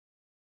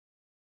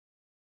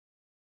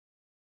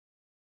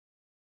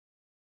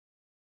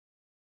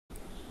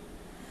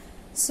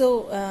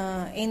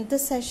In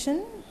this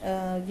session,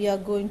 we are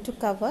going to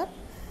cover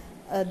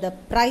the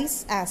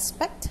price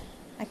aspect.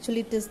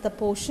 Actually, it is the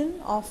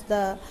portion of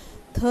the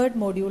third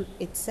module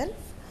itself.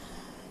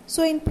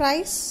 So, in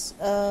price,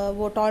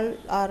 what all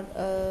are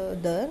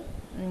there?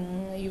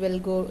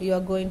 You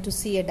are going to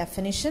see a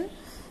definition,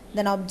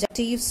 then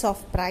objectives of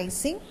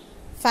pricing,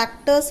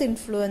 factors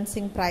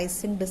influencing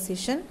pricing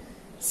decision,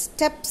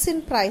 steps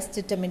in price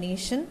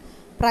determination,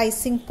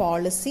 pricing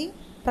policy,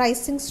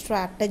 pricing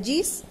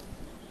strategies,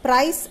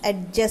 price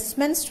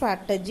adjustment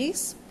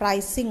strategies,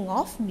 pricing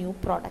of new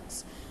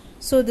products.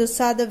 So these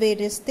are the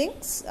various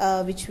things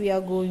which we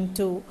are going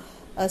to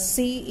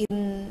see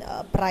in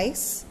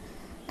price,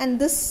 and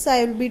this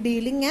I will be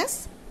dealing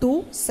as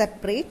two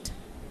separate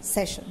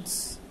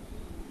sessions.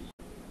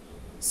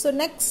 So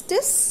next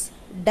is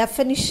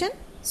definition.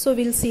 So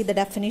we'll see the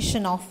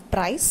definition of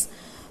price.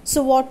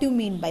 So what do you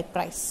mean by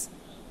price?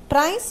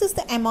 Price is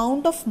the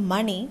amount of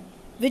money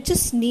which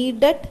is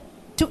needed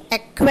to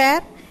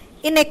acquire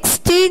in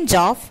exchange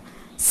of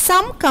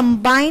some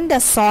combined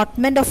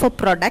assortment of a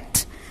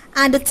product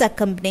and its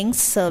accompanying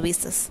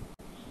services.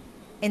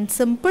 In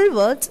simple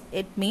words,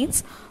 it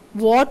means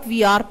what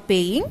we are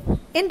paying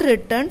in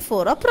return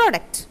for a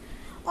product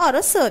or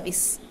a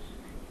service.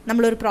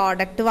 നമ്മളൊരു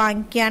product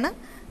വാങ്ങിക്കുകയാണ്,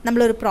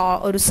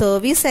 നമ്മളൊരു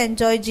service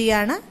enjoy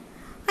ചെയ്യാണ്,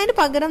 അതിന്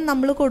പകരം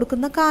നമ്മൾ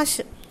കൊടുക്കുന്ന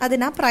കാശ്,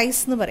 അതിനാ price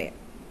എന്ന് പറയാം.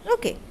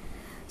 Okay,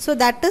 so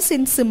that is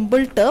in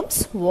simple terms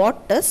what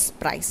is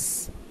price.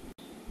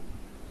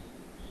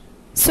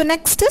 So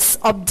next is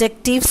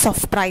objectives of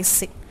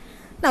pricing.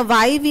 Now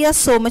why we are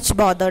so much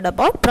bothered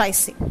about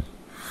pricing?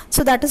 So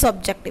that is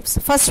objectives.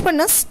 First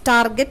one is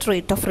target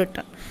rate of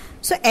return.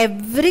 So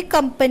every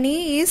company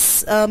is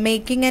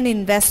making an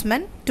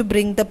investment to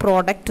bring the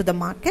product to the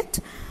market.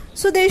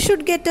 So they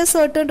should get a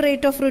certain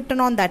rate of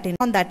return on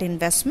that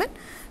investment.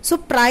 So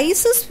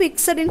price is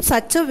fixed in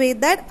such a way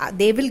that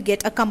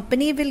a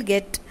company will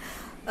get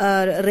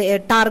a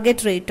target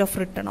rate of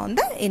return on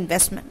the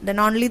investment. Then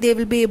only they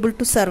will be able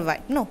to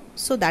survive. No.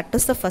 So that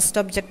is the first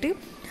objective.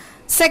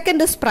 Second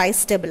is price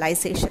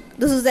stabilization.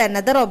 This is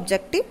another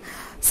objective.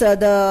 So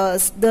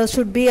there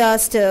should be a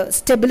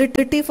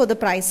stability for the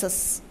prices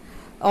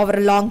over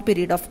a long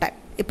period of time.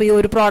 ഇപ്പോൾ ഈ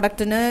ഒരു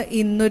പ്രോഡക്റ്റിന്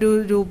ഇന്നൊരു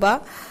രൂപ,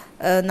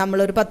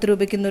 നമ്മളൊരു 10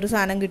 രൂപയ്ക്ക് ഇന്നൊരു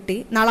സാധനം കിട്ടി,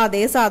 നാളെ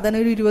അതേ സാധനം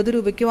ഒരു 20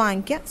 രൂപയ്ക്ക്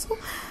വാങ്ങിക്കാം. So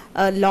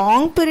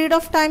long period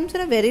of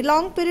ടൈംസിന്, very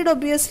long period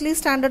obviously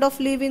standard of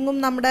ലിവിങ്ങും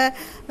നമ്മുടെ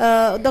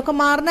ഇതൊക്കെ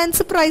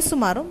മാറുന്നതിനനുസരിച്ച് പ്രൈസ്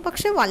മാറും.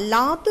 പക്ഷെ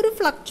വല്ലാത്തൊരു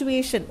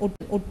ഫ്ലക്ച്വേഷൻ,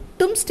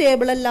 ഒട്ടും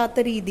സ്റ്റേബിൾ അല്ലാത്ത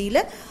രീതിയിൽ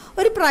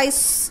ഒരു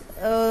പ്രൈസ്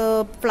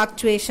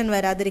ഫ്ലക്ച്വേഷൻ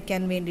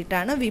വരാതിരിക്കാൻ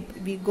വേണ്ടിയിട്ടാണ്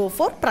we go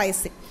for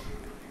pricing.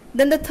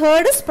 Then the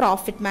third is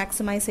profit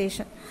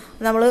maximization.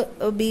 നമ്മൾ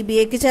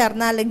BBAക്ക്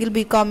ചേർന്ന അല്ലെങ്കിൽ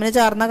BComന്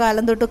ചേർന്ന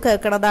കാലം തൊട്ട്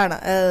കേൾക്കുന്നതാണ്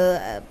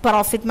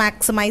പ്രോഫിറ്റ്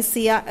മാക്സിമൈസ്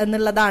ചെയ്യുക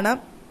എന്നുള്ളതാണ്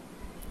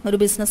ഒരു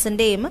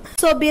ബിസിനസിന്റെ aim.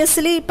 So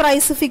obviously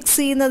price fix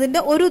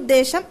ചെയ്യുന്നതിന്റെ ഒരു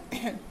ഉദ്ദേശം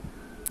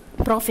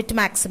പ്രോഫിറ്റ്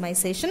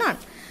മാക്സിമൈസേഷൻ ആണ്.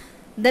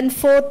 Then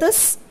fourth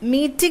is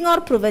meeting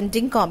or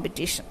preventing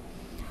competition.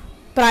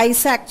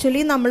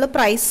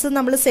 Price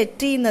നമ്മൾ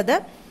സെറ്റ് ചെയ്യുന്നത്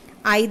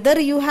either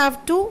you have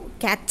to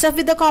catch up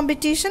with the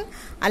competition,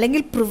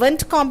 അല്ലെങ്കിൽ prevent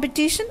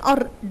competition or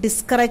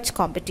discourage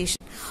competition.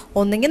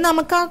 ഒന്നെങ്കിൽ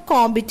നമുക്ക് ആ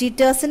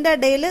കോമ്പറ്റീറ്റേഴ്സിൻ്റെ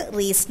ഇടയിൽ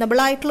റീസണബിൾ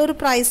ആയിട്ടുള്ള ഒരു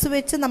പ്രൈസ്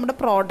വെച്ച് നമ്മുടെ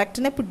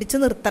പ്രോഡക്റ്റിനെ പിടിച്ചു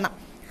നിർത്തണം,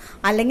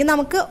 അല്ലെങ്കിൽ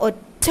നമുക്ക്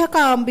ഒറ്റ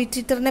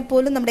കോമ്പറ്റീറ്ററിനെ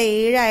പോലും നമ്മുടെ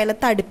 7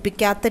 അയലത്ത്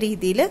അടുപ്പിക്കാത്ത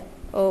രീതിയിൽ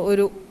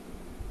ഒരു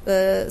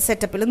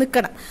സെറ്റപ്പിൽ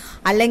നിൽക്കണം.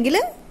 അല്ലെങ്കിൽ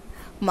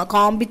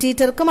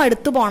കോമ്പറ്റീറ്റർക്കും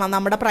അടുത്ത് പോകണം.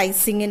 നമ്മുടെ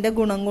പ്രൈസിങ്ങിൻ്റെ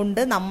ഗുണം കൊണ്ട്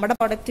നമ്മുടെ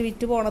പ്രൊഡക്റ്റ്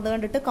വിറ്റ് പോണത്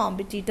കണ്ടിട്ട്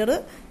competitor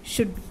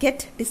should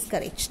get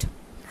discouraged.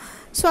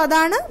 So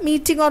അതാണ്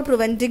meeting or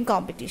preventing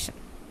competition.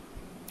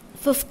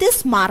 Fifth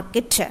is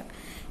market share.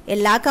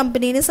 എല്ലാ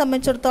കമ്പനീനെ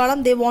സംബന്ധിച്ചിടത്തോളം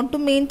ദേ want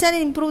to maintain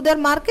and improve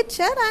there market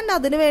share, and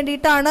അതിന്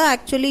വേണ്ടിയിട്ടാണ്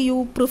ആക്ച്വലി യു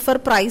പ്രിഫർ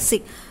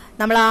പ്രൈസിങ്.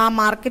 നമ്മൾ ആ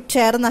മാർക്കറ്റ്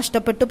ഷെയർ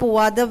നഷ്ടപ്പെട്ടു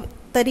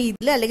പോവാത്ത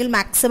രീതിയിൽ അല്ലെങ്കിൽ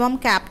മാക്സിമം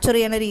ക്യാപ്ചർ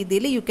ചെയ്യുന്ന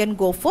രീതിയിൽ you can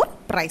go for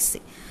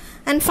pricing.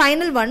 And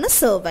final one is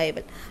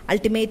survival.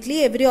 Ultimately,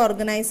 every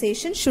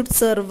organization should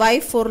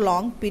survive for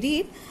long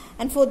period,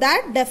 and for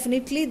that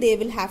definitely they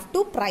will have to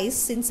price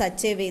in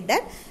such a way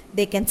that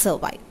they can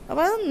survive.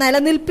 അപ്പോൾ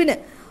നിലനിൽപ്പിന്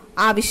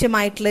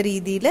ആവശ്യമായിട്ടുള്ള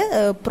രീതിയിൽ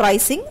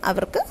pricing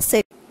അവർക്ക്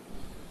set.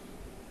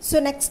 So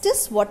next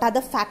is what are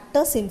the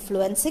factors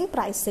influencing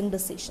pricing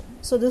decision.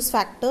 So these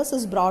factors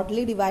is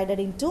broadly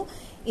divided into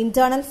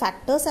internal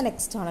factors and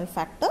external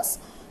factors.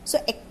 So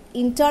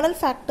internal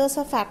factors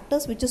are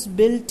factors which is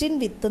built in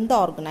within the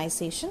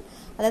organization.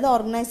 അതായത്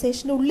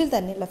ഓർഗനൈസേഷൻ്റെ ഉള്ളിൽ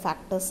തന്നെയുള്ള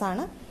factors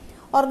ആണ്.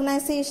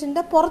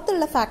 ഓർഗനൈസേഷൻ്റെ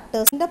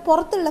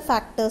പുറത്തുള്ള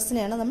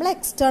ഫാക്ടേഴ്സിനെയാണ് നമ്മൾ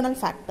external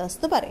factors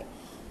എന്ന് പറയും.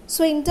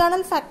 So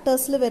internal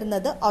ഫാക്ടേഴ്സിൽ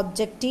വരുന്നത്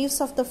objectives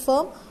of the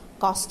firm,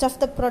 cost of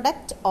the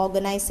product,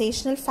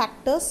 organisational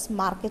factors,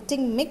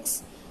 marketing mix,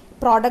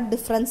 product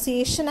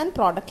differentiation and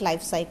product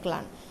life cycle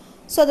ആണ്.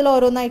 സോ അതിൽ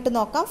ഓരോന്നായിട്ട്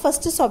നോക്കാം.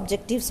 First is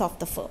objectives of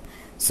the firm.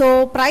 So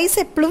price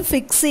എപ്പോഴും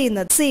fix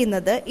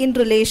ചെയ്യുന്നത് in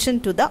relation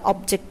to the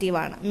objective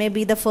ആണ്.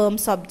 Maybe the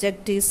firm's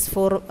object is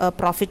for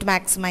profit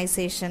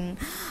maximization,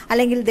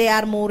 അല്ലെങ്കിൽ they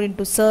are more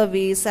into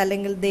service,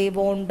 അല്ലെങ്കിൽ they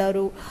want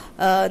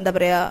എന്താ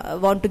പറയുക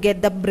want to get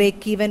the break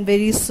even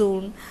very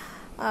soon.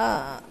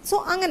 So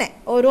അങ്ങനെ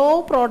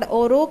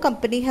ഓരോ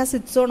company has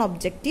its own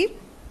objective.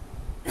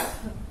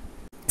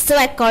 So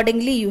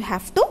accordingly you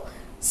have to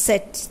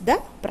set the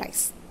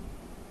price.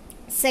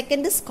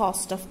 Second is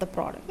cost of the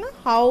product.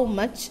 How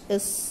much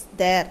is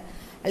there,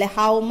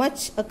 how much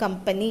a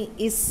company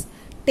is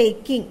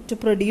taking to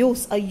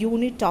produce a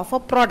unit of a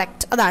product.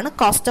 Adana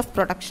cost of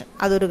production.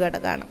 Adoru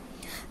ghadagana.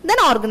 Then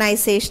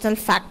organizational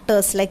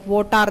factors, like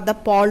what are the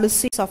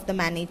policies of the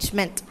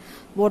management,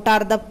 what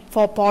are the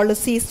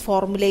policies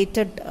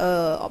formulated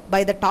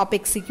by the top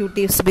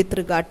executives with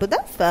regard to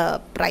the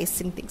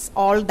pricing things.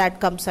 All that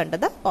comes under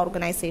the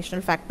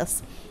organizational factors.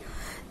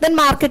 Then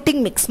marketing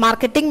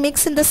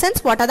mix in the sense,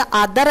 what are the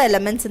other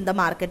elements in the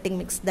marketing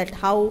mix, that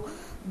how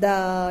the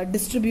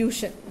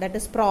distribution, that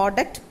is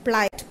product,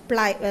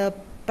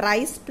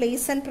 price,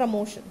 place and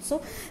promotion. So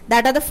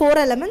that are the 4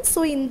 elements.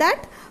 So in that,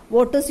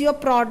 what is your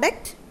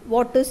product,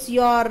 what is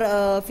your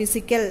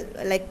physical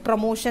like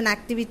promotion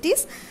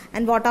activities,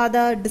 and what are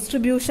the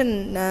distribution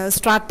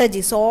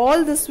strategies. So all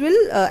this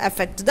will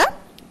affect the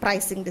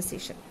pricing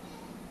decision.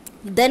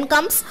 Then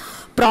comes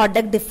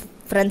product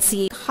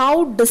differentiation. How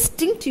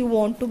distinct you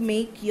want to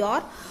make your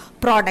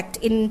product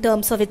in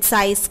terms of its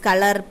size,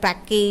 color,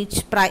 package,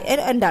 price,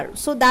 and all.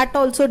 So that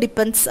also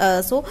depends.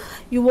 So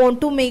you want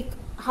to make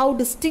how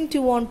distinct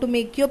you want to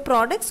make your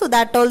product. So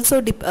that also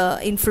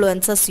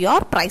influences your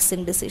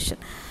pricing decision.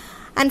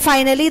 And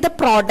finally, the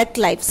product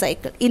life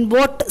cycle. In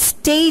what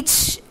stage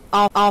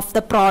of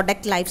the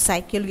product life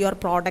cycle your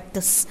product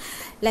is,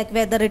 like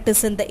whether it is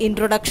in the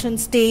introduction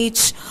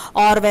stage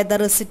or whether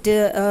is it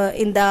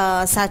in the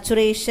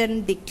saturation,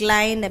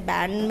 decline,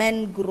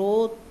 abandonment,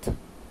 growth,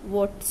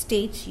 what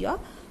stage your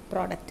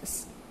product is.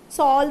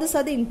 So all these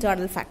are the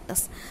internal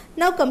factors.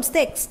 Now comes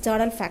the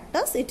external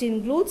factors. It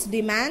includes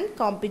demand,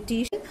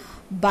 competition,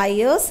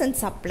 buyers and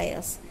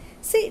suppliers.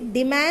 See,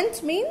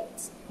 demand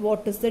means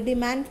what is the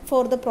demand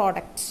for the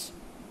product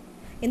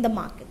in the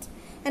market,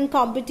 and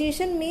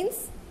competition means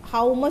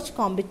how much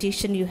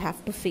competition you have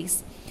to face.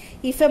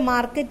 If a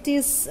market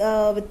is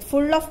with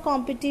full of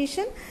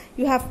competition,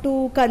 you have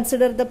to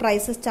consider the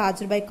prices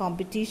charged by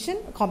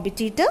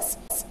competitors,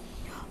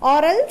 or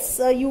else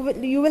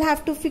you will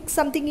have to fix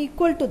something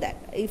equal to that.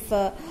 If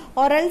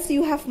or else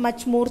you have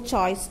much more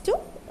choice to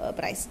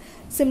price.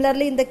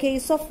 Similarly, in the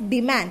case of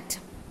demand,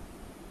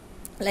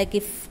 like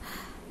if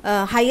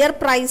higher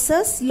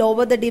prices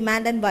lower the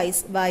demand and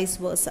vice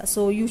versa.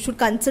 So you should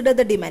consider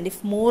the demand.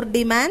 If more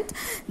demand,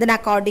 then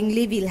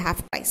accordingly we'll have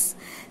price.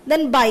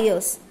 Then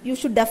buyers, you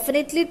should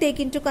definitely take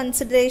into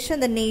consideration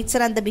the nature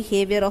and the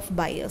behavior of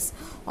buyers.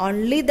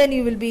 Only then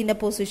you will be in a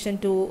position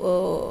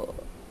to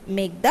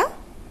make the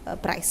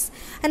price.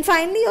 And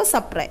finally your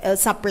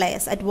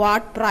suppliers, at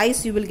what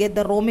price you will get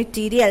the raw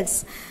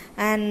materials,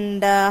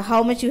 and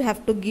how much you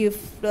have to give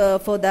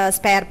for the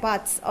spare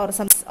parts or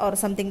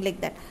something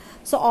like that.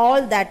 So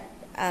all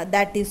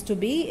that is to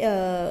be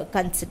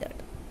considered.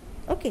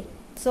 Okay,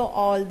 so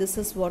all this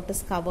is what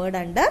is covered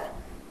under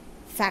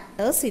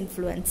factors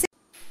influencing.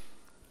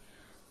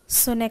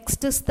 So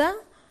next is the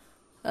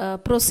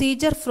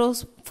procedure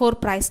for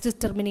price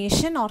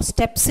determination, or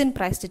steps in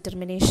price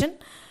determination.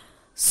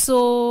 So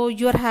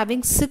you are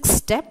having 6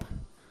 steps.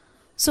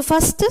 So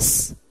first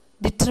is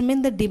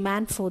determine the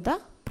demand for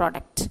the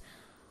product.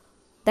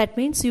 That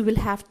means you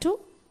will have to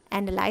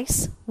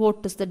analyze what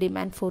is the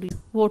demand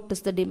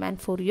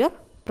for your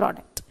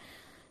product.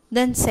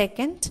 Then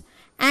second,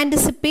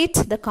 anticipate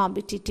the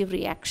competitive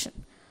reaction.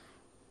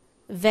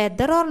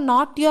 Whether or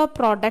not your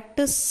product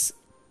is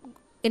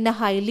in a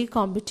highly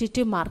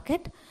competitive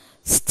market,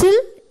 still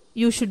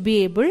you should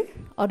be able,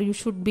 or you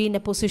should be in a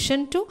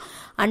position to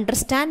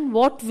understand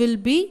what will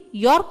be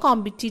your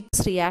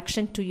competitors'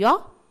 reaction to your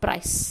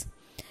price.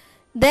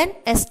 Then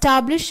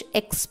establish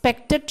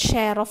expected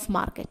share of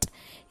market.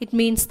 It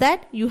means that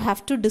you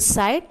have to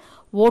decide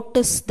what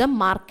is the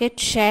market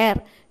share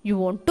you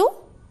want to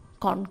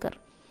conquer.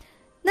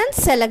 Then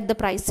select the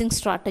pricing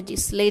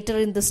strategies. Later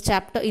in this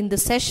chapter, in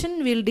this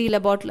session, we'll deal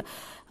about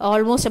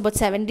almost about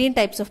 17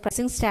 types of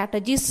pricing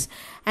strategies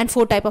and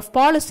 4 types of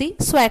policy.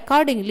 So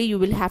accordingly, you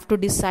will have to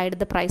decide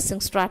the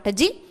pricing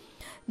strategy.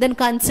 Then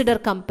consider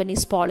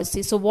company's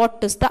policy. So what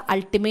is the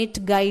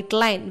ultimate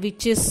guideline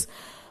which is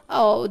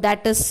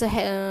that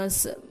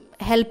is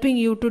helping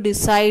you to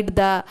decide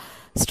the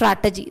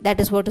strategy? That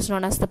is what is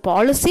known as the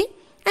policy.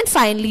 And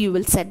finally you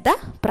will set the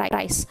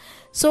price.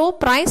 So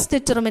price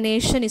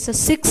determination is a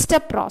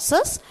 6-step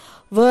process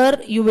where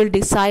you will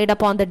decide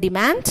upon the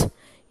demand,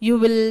 you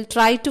will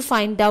try to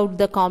find out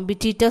the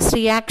competitors'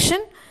 reaction,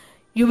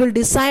 you will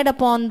decide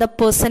upon the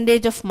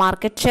percentage of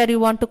market share you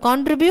want to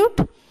contribute,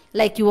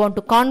 like you want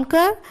to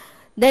conquer.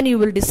 Then you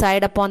will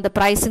decide upon the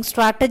pricing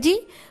strategy,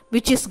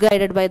 which is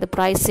guided by the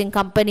pricing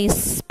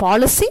company's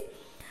policy.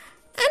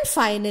 And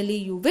finally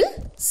you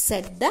will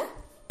set the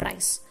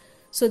price.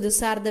 So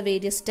these are the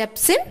various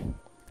steps in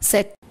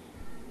set.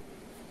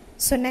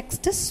 So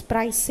next is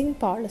pricing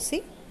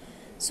policy.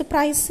 So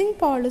pricing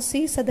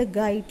policies are the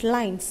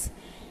guidelines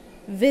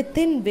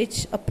within which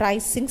a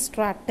pricing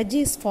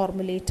strategy is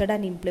formulated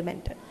and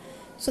implemented.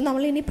 So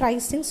നമ്മൾ ഇനി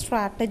pricing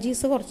strategies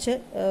കുറച്ച്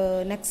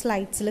next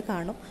സ്ലൈഡ്സിൽ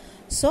കാണും.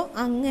 So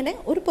അങ്ങനെ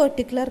ഒരു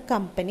particular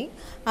company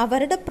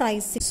അവരുടെ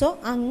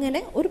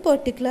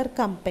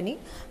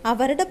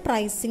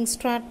pricing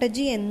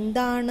strategy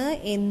എന്താണ്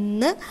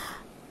എന്ന്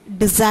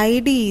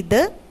decide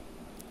ചെയ്ത്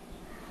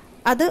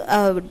അത്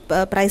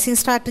പ്രൈസിങ്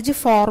സ്ട്രാറ്റജി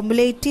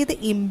ഫോർമുലേറ്റ് ചെയ്ത്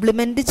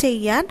ഇംപ്ലിമെൻറ്റ്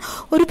ചെയ്യാൻ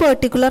ഒരു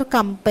പെർട്ടിക്കുലർ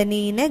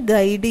കമ്പനീനെ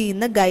ഗൈഡ്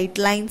ചെയ്യുന്ന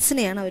ഗൈഡ്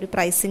ലൈൻസിനെയാണ് ഒരു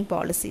പ്രൈസിങ്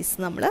പോളിസീസ്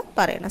നമ്മൾ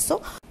പറയുന്നത്. So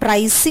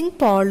pricing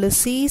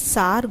policies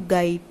R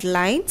guide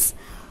lines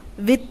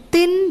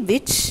within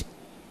which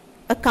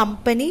a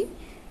company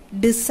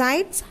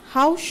decides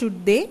how should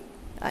they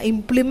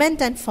implement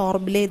and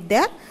formulate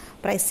their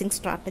pricing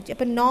strategy.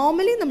 അപ്പോൾ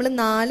നോർമലി നമ്മൾ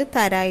 4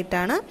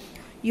 തരമായിട്ടാണ്.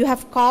 You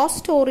have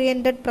cost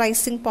oriented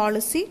pricing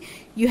policy,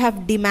 you have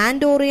demand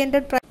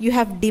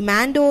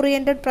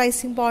oriented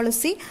pricing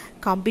policy,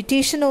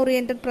 competition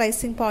oriented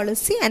pricing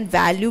policy and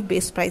value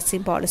based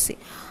pricing policy.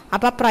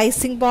 അപ്പോൾ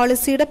pricing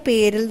പോളിസിയുടെ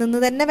പേരിൽ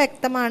നിന്ന് തന്നെ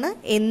വ്യക്തമാണ്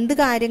എന്ത്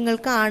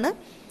കാര്യങ്ങൾക്കാണ്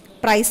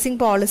pricing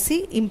policy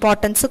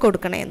importance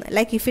കൊടുക്കണേന്ന്.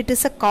 Like if it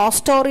is a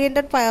cost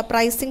oriented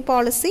pricing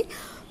policy,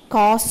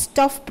 cost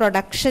of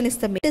production is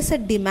the main. It is a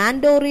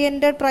demand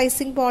oriented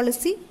pricing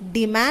policy,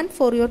 demand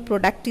for your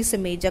product is a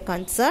major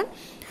concern.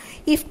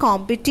 If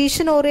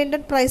competition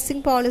oriented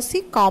pricing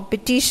policy,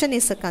 competition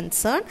is a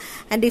concern.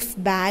 And if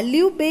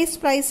value based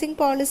pricing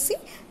policy,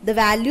 the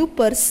value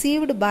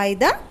perceived by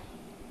the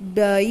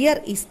buyer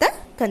is the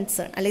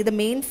concern, like the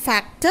main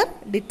factor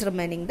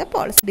determining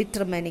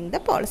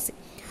the policy.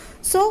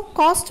 So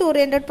cost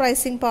oriented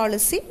pricing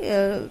policy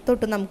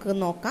തൊട്ട് നമുക്ക്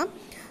നോക്കാം.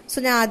 So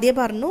ഞാൻ ആദ്യം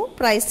പറഞ്ഞു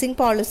pricing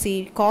policy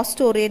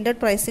cost oriented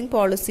pricing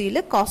പോളിസിയിൽ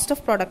cost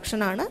of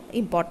production ആണ്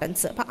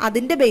importance. അപ്പം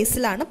അതിൻ്റെ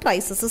ബേസിലാണ്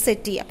പ്രൈസസ്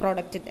സെറ്റ് ചെയ്യുക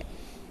പ്രോഡക്റ്റിൻ്റെ.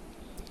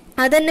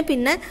 അതന്നെ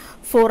പിന്നെ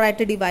 4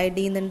 ആയിട്ട് ഡിവൈഡ്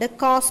ചെയ്യുന്നുണ്ട്.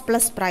 Cost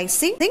plus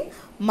pricing,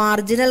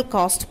 marginal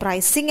cost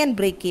pricing and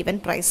break even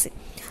pricing.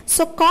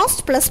 So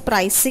cost plus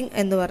pricing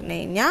എന്ന്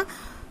പറഞ്ഞു കഴിഞ്ഞാൽ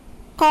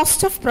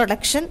കോസ്റ്റ് ഓഫ്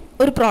പ്രൊഡക്ഷൻ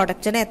ഒരു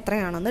പ്രോഡക്റ്റിന്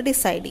എത്രയാണെന്ന്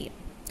ഡിസൈഡ് ചെയ്യും.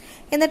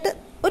 എന്നിട്ട്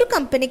ഒരു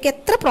കമ്പനിക്ക്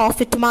എത്ര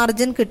പ്രോഫിറ്റ്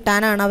മാർജിൻ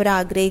കിട്ടാനാണ് അവർ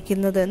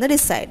ആഗ്രഹിക്കുന്നത് എന്ന്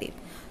ഡിസൈഡ് ചെയ്യും.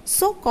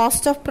 So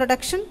cost of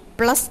production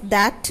plus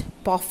that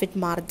profit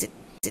margin,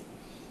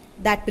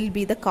 that will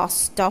be the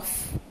cost of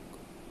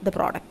the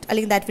product,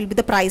 അല്ലെങ്കിൽ that will be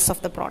the price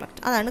of the product.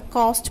 അതാണ്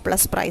കോസ്റ്റ്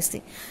പ്ലസ്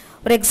പ്രൈസിങ്.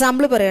 ഒരു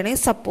എക്സാമ്പിൾ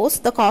പറയുകയാണെങ്കിൽ suppose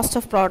the cost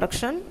of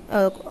production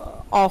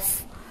of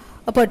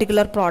A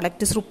particular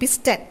product is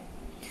 ₹10.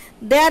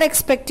 They are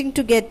expecting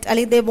to get,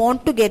 അല്ലെങ്കിൽ they want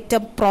to get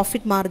a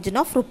profit margin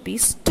of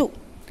 ₹2.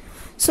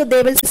 So they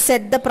will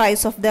set the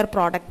price of their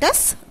product as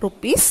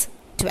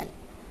 ₹12.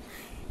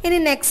 ഇനി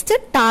next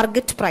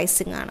target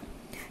pricing ആണ്.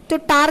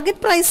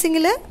 Target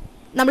പ്രൈസിങ്ങിൽ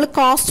നമ്മൾ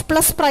cost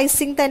plus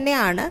pricing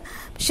തന്നെയാണ്,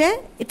 പക്ഷേ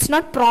it's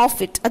not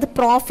profit. അത്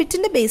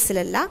പ്രോഫിറ്റിൻ്റെ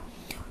ബേസിലല്ല.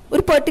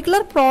 ഒരു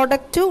particular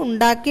product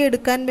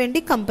ഉണ്ടാക്കിയെടുക്കാൻ വേണ്ടി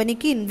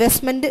കമ്പനിക്ക്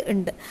ഇൻവെസ്റ്റ്മെൻറ്റ്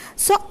ഉണ്ട്.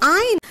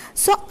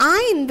 സോ ആ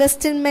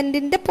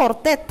ഇൻവെസ്റ്റ്മെൻറ്റിൻ്റെ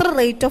പുറത്ത് എത്ര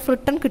റേറ്റ് ഓഫ്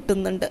റിട്ടേൺ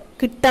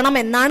കിട്ടണം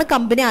എന്നാണ്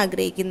കമ്പനി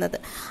ആഗ്രഹിക്കുന്നത്.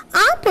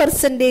 ആ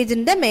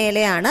പെർസെൻറ്റേജിൻ്റെ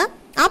മേലെയാണ്,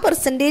 ആ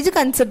പെർസെൻറ്റേജ്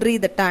കൺസിഡർ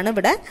ചെയ്തിട്ടാണ്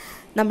ഇവിടെ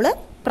നമ്മൾ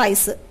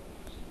പ്രൈസ്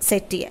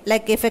സെറ്റ് ചെയ്യുക.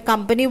 Like if A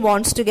company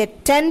wants to get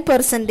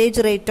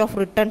 10% rate of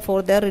return for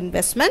their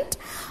investment,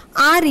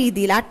 ആ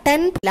രീതിയിൽ ആ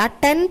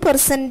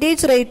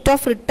 10% റേറ്റ്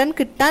ഓഫ് റിട്ടേൺ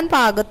കിട്ടാൻ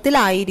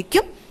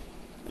പാകത്തിലായിരിക്കും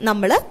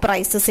നമ്മൾ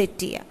പ്രൈസ് സെറ്റ്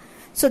ചെയ്യുക.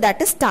 So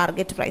that is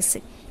target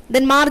pricing.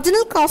 Then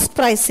marginal cost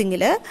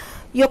പ്രൈസിങ്ങിൽ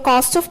your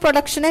cost of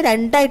പ്രൊഡക്ഷനെ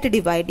 2 ആയിട്ട്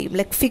divide ചെയ്യും.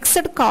 Like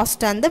fixed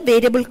cost and the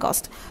variable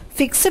cost.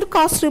 Fixed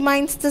cost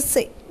remains the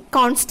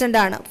constant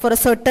ആണ് four A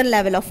certain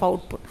level of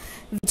output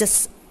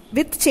just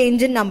with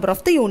change in number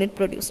of the unit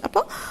produce.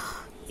 അപ്പോൾ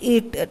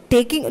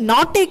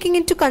not taking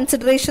into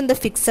consideration the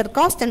fixed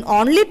cost and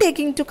only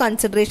taking into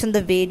consideration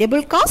the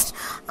variable cost,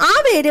 ആ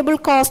variable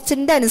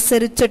കോസ്റ്റിൻ്റെ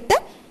അനുസരിച്ചിട്ട്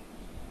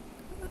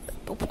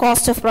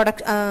cost of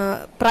product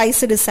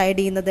price decide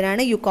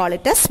ചെയ്യുന്നതിനാണ് you call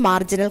it as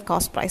marginal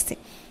cost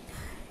pricing.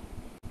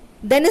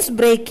 Then is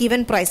break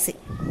even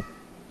pricing.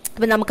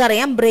 അപ്പം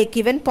നമുക്കറിയാം break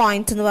even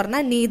point എന്ന്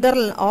പറഞ്ഞാൽ neither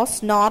loss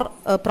nor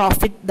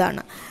profit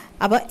ഇതാണ്.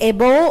 അപ്പോൾ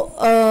above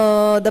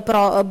the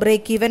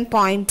break even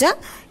point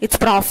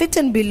it's profit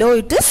and below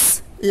it is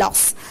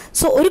loss.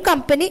 So ഒരു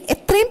company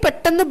എത്രയും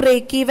പെട്ടെന്ന്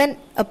break even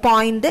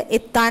point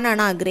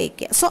എത്താനാണ്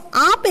ആഗ്രഹിക്കുക. സോ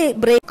ആ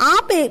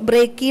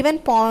ബ്രേക്ക് ഈവൻ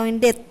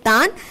പോയിന്റ്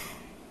എത്താൻ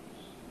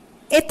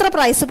എത്ര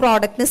പ്രൈസ്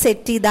പ്രോഡക്റ്റിന്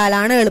സെറ്റ്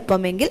ചെയ്താലാണ്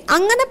എളുപ്പമെങ്കിൽ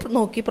അങ്ങനെ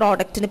നോക്കി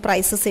പ്രോഡക്റ്റിന്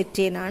പ്രൈസ് സെറ്റ്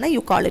ചെയ്യാനാണ്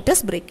you call it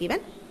S break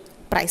even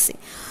pricing.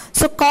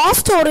 So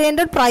cost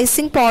oriented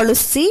pricing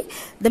policy,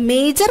 the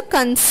major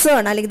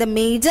concern, like the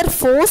major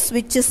force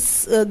which is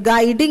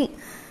guiding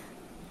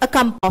a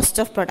cost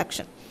of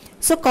production.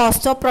 So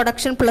cost of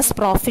production plus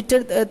profit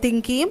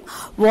thinking,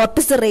 what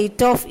is the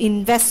rate of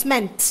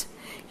investment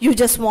you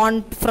just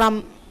want from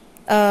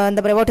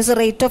what is the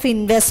rate of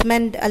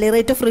investment,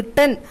 rate of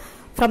return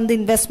from the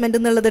investment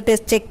എന്നുള്ളത്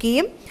test check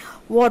ചെയ്യും.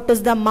 what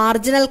is the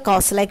marginal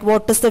cost, like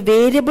what is the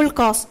variable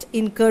cost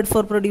incurred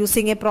for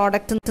producing a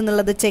product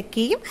എന്നുള്ളത് check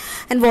ചെയ്യും,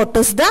 and what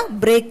is the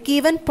break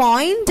even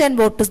point and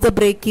what is the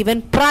break even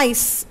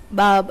price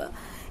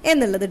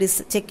എന്നുള്ളത്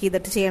check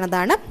ചെയ്തിട്ട്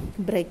ചെയ്യണതാണ്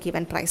break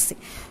even pricing.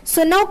 So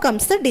now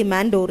comes the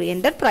demand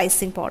oriented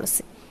pricing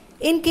policy.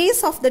 In case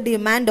of the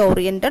demand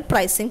oriented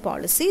pricing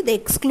policy, the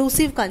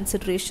exclusive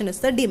consideration is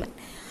the demand.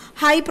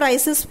 High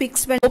price is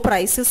fixed when low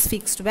price is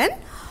fixed when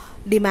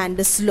demand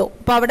is low.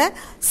 അപ്പോൾ അവിടെ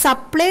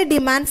supply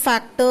demand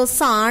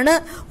factors ആണ്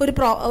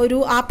ഒരു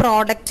ആ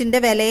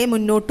പ്രോഡക്റ്റിന്റെ വിലയെ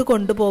മുന്നോട്ട്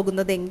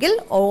കൊണ്ടുപോകുന്നതെങ്കിൽ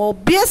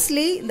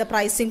obviously the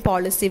pricing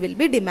policy will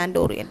be demand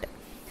oriented.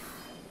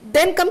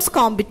 Then comes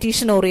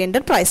competition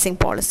oriented pricing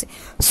policy.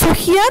 So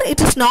here it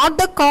is not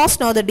the cost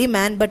nor the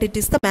demand, but it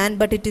is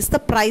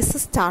the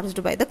prices charged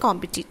by the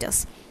competitors.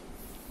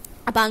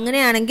 അപ്പോൾ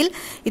അങ്ങനെയാണെങ്കിൽ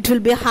it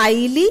will be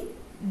highly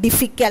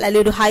difficult,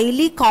 അല്ലെങ്കിൽ ഒരു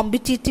highly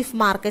competitive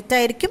market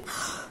ആയിരിക്കും.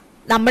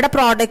 നമ്മുടെ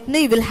പ്രോഡക്റ്റിന്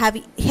you will have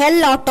hell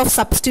lot of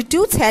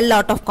substitutes, hell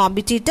lot of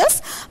competitors.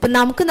 അപ്പം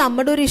നമുക്ക്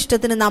നമ്മുടെ ഒരു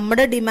ഇഷ്ടത്തിന്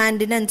നമ്മുടെ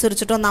ഡിമാൻഡിന്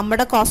അനുസരിച്ചിട്ടോ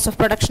നമ്മുടെ കോസ്റ്റ് ഓഫ്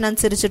പ്രൊഡക്ഷൻ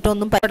അനുസരിച്ചിട്ടോ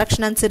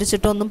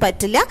ഒന്നും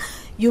പറ്റില്ല.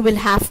 You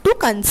will have to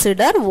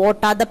consider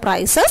what are the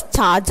prices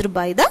charged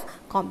by the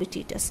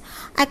competitors.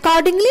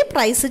 Accordingly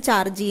price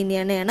charge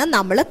ചെയ്യുന്നതിനെയാണ്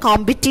നമ്മൾ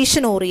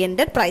കോമ്പറ്റീഷൻ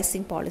ഓറിയന്റഡ്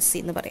പ്രൈസിംഗ് പോളിസി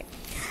എന്ന് പറയും.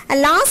 And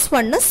last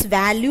one is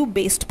value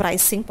based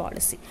pricing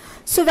policy.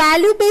 So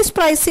value based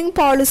pricing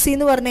policy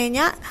എന്ന് പറഞ്ഞു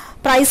കഴിഞ്ഞാൽ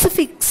price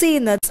fix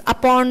ചെയ്യുന്നത്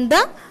upon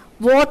the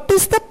what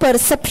is the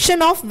perception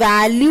of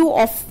value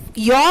of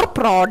your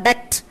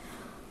product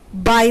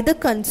by the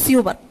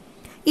consumer.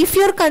 If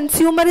your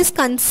consumer is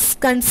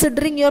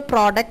considering your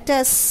product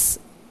as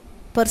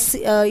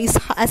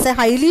a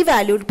highly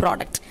valued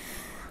product,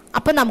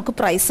 അപ്പോൾ നമുക്ക്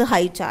price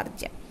high charge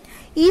ചെയ്യാം.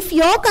 If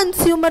your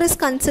consumer is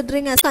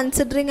considering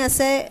as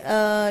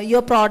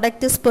your product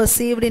is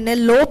perceived in a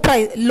low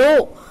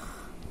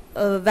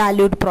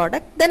valued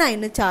product, then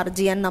അതിന് charge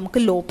ചെയ്യാൻ നമുക്ക്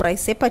law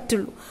പ്രൈസേ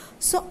പറ്റുള്ളൂ.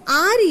 So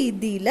ആ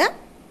രീതിയിൽ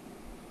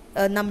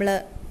നമ്മൾ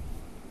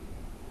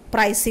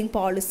pricing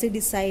policy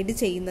decide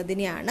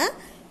ചെയ്യുന്നതിനെയാണ്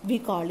we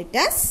call it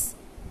as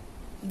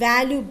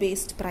value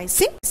based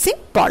pricing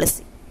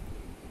policy.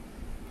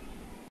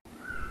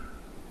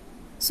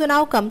 So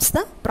now comes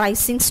the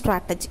pricing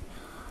strategy.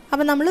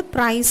 അപ്പോൾ നമ്മൾ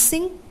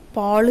pricing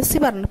policy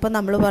പറഞ്ഞപ്പോൾ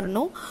നമ്മൾ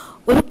പറഞ്ഞു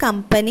ഒരു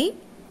കമ്പനി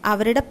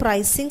അവരുടെ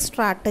പ്രൈസിങ്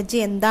സ്ട്രാറ്റജി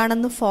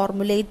എന്താണെന്ന്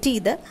ഫോർമുലേറ്റ്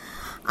ചെയ്ത്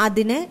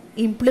അതിനെ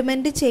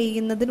ഇംപ്ലിമെൻ്റ്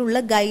ചെയ്യുന്നതിനുള്ള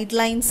ഗൈഡ്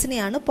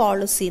ലൈൻസിനെയാണ്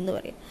പോളിസി എന്ന്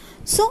പറയും.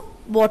 So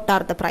what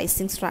are the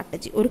pricing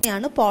strategy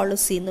ഒരുയാണ്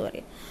policy എന്ന്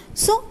പറയും.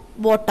 So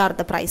what are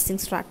the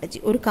pricing strategy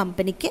ഒരു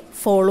കമ്പനിക്ക്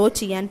ഫോളോ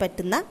ചെയ്യാൻ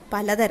പറ്റുന്ന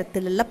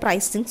പലതരത്തിലുള്ള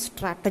പ്രൈസിങ്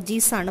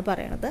സ്ട്രാറ്റജീസാണ്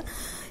പറയണത്.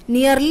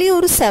 നിയർലി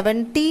ഒരു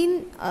 17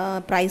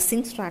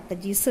 പ്രൈസിങ്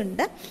സ്ട്രാറ്റജീസ്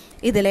ഉണ്ട്.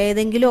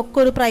 ഇതിലേതെങ്കിലും ഒക്കെ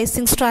ഒരു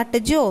പ്രൈസിങ്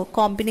സ്ട്രാറ്റജിയോ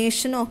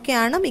കോമ്പിനേഷനോ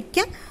ഒക്കെയാണ്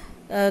മിക്ക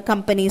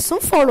കമ്പനീസും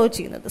ഫോളോ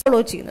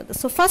ചെയ്യുന്നത്.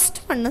 So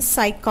first one is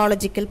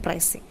psychological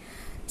pricing.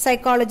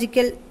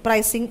 Psychological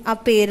pricing ആ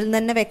പേരിൽ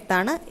തന്നെ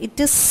വ്യക്തമാണ്.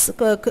 It is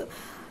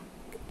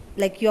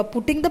like you are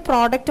putting the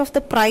product of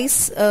the price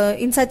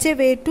in such a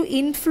way to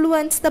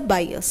influence the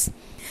buyers.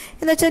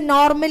 എന്ന് വെച്ചാൽ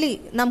നോർമലി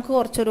നമുക്ക്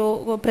കുറച്ചൊരു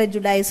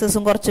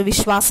പ്രെജുഡൈസസും കുറച്ച്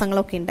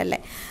വിശ്വാസങ്ങളൊക്കെ ഉണ്ടല്ലേ.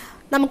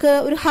 നമുക്ക്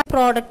ഒരു ഹൈ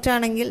പ്രോഡക്റ്റ്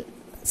ആണെങ്കിൽ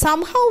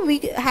somehow we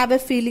have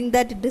a feeling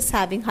that it is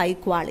having high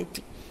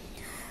quality.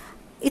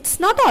 It's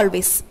not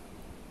always.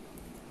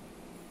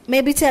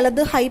 Maybe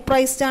ചിലത് ഹൈ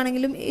പ്രൈസ്ഡ്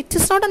ആണെങ്കിലും it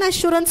is not an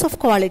assurance of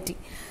quality.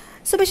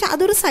 So പക്ഷെ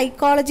അതൊരു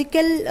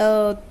psychological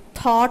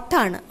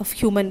തോട്ടാണ് of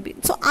human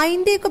being. So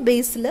അതിൻ്റെയൊക്കെ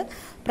ബേസിൽ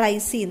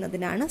price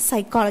ചെയ്യുന്നതിനാണ്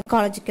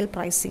psychological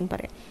pricing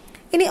പറയാം.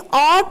 ഇനി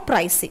odd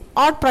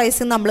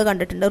pricing നമ്മൾ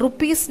കണ്ടിട്ടുണ്ട്.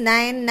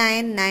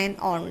 ₹999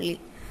 ഓൺലി.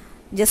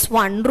 ജസ്റ്റ്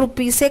 1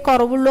 rupees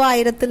കുറവുള്ളൂ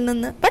 1000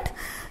 നിന്ന്. But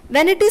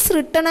when it is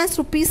written as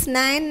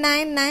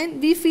 ₹999,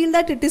 we feel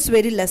that it is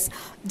very less.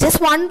 Just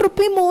 1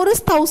 rupee more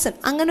is 1000.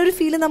 അങ്ങനെ ഒരു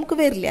ഫീൽ നമുക്ക്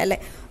വരില്ല അല്ലേ.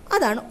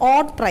 അതാണ്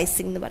ഓഡ്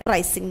പ്രൈസിംഗ്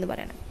എന്ന്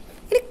പറയുന്നത്.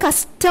 ഇനി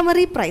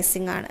കസ്റ്റമറി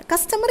പ്രൈസിംഗ് ആണ്.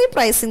 കസ്റ്റമറി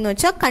പ്രൈസിംഗ് എന്ന്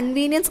വെച്ചാൽ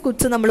കൺവീനിയൻസ്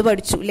ഗുഡ്സ് നമ്മൾ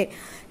പഠിച്ചു അല്ലേ.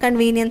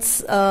 കൺവീനിയൻസ്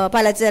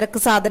പലചരക്ക്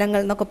സാധനങ്ങൾ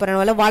എന്നൊക്കെ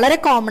പറയുന്ന പോലെ വളരെ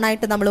കോമൺ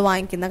ആയിട്ട് നമ്മൾ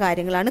വാങ്ങിക്കുന്ന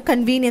കാര്യങ്ങളാണ്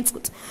കൺവീനിയൻസ്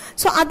ഗുഡ്സ്.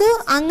 സോ അത്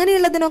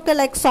അങ്ങനെയുള്ളതിനൊക്കെ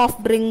ലൈക്ക്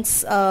സോഫ്റ്റ് ഡ്രിങ്ക്സ്,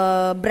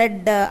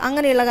 ബ്രെഡ്,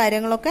 അങ്ങനെയുള്ള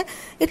കാര്യങ്ങളൊക്കെ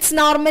it's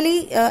normally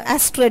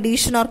as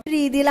tradition or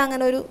രീതിയിൽ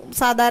അങ്ങനെ ഒരു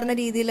സാധാരണ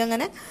രീതിയിൽ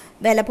അങ്ങനെ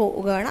വില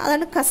പോവുകയാണ്.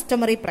 അതാണ്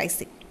customary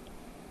pricing.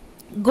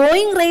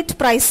 Going rate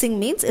pricing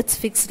means it's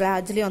fixed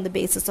largely on the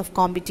basis of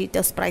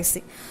competitors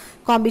pricing.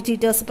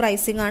 Competitors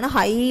pricing ആണ്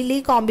highly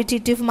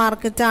competitive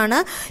market ആണ്.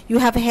 You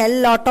have a hell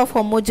lot of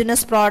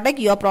homogeneous product.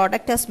 Your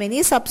product has many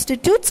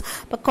substitutes.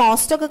 അപ്പോൾ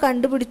cost ഒക്കെ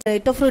കണ്ടുപിടിച്ച്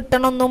rate of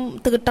return ഒന്നും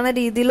കിട്ടുന്ന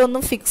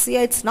രീതിയിലൊന്നും fix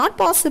ചെയ്യുക it's not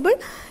possible.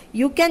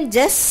 You can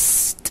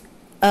just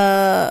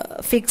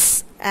fix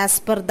as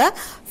per the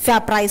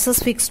prices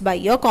fixed by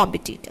your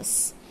competitors.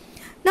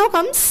 Now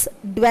comes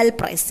dwell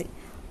pricing.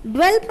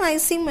 Dwell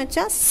pricing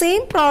വെച്ചാൽ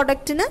same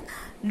പ്രോഡക്റ്റിന്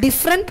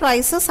different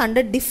prices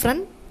under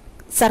different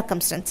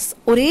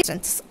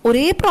circumstances.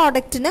 ഒരേ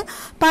പ്രോഡക്റ്റിന്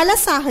പല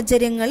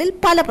സാഹചര്യങ്ങളിൽ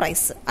പല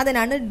price.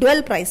 അതിനാണ് ഡ്വൽ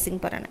പ്രൈസിങ്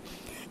പറയുന്നത്.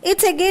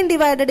 It's again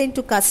divided in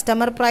to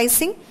customer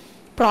pricing,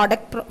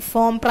 product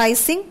form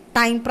pricing,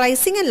 time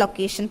pricing and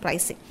location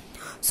pricing.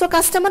 So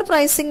customer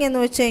pricing എന്ന്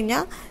വെച്ച്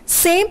കഴിഞ്ഞാൽ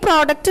സെയിം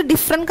പ്രോഡക്റ്റ്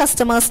ഡിഫറെൻറ്റ്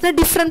കസ്റ്റമേഴ്സിന്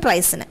ഡിഫറെൻറ്റ്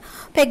പ്രൈസിന്.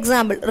 For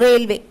example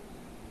railway,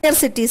 senior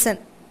citizen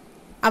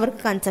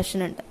അവർക്ക് കൺസെഷൻ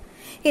ഉണ്ട്.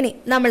 ഇനി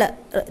നമ്മൾ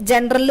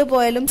ജനറലിൽ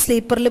പോയാലും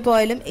സ്ലീപ്പറിൽ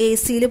പോയാലും എ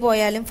സിയിൽ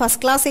പോയാലും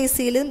first class A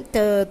സിയിലും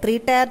 3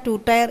 tyre 2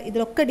 tyre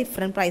ഇതിലൊക്കെ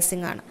ഡിഫറെൻറ്റ്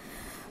പ്രൈസിങ് ആണ്.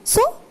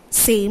 സോ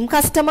സെയിം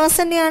കസ്റ്റമേഴ്സ്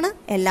തന്നെയാണ്,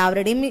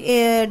 എല്ലാവരുടെയും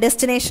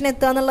ഡെസ്റ്റിനേഷൻ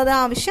എത്തുക എന്നുള്ളത്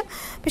ആവശ്യം.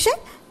 പക്ഷെ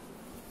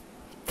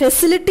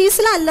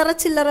ഫെസിലിറ്റീസിൽ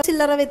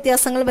ചില്ലറ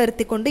വ്യത്യാസങ്ങൾ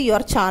വരുത്തിക്കൊണ്ട് you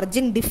are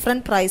charging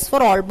different price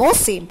four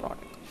almost same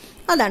product.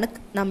 അതാണ്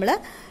നമ്മൾ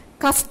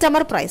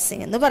കസ്റ്റമർ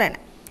പ്രൈസിങ് എന്ന്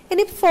പറയുന്നത്.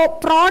 ഇനി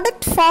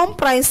പ്രോഡക്റ്റ് ഫോം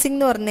പ്രൈസിങ്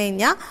എന്ന് പറഞ്ഞു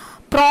കഴിഞ്ഞാൽ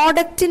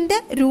പ്രോഡക്റ്റിൻ്റെ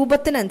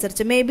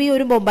രൂപത്തിനനുസരിച്ച്, മേ ബി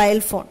ഒരു മൊബൈൽ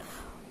ഫോൺ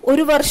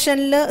ഒരു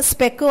വെർഷനിൽ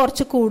സ്പെക്ക്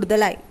കുറച്ച്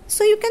കൂടുതലായി,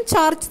 so you can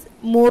charge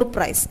more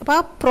price. അപ്പോൾ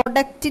ആ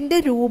പ്രൊഡക്റ്റിൻ്റെ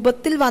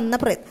രൂപത്തിൽ വന്ന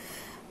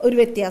ഒരു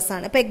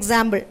വ്യത്യാസമാണ്. ഇപ്പോൾ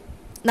എക്സാമ്പിൾ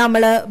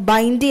നമ്മൾ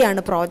ബൈൻഡ്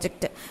ചെയ്യാണ്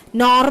പ്രോജക്റ്റ്,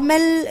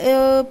 നോർമൽ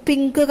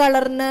പിങ്ക്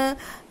കളറിന്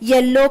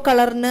യെല്ലോ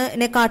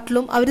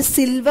കളറിനെക്കാട്ടിലും അവർ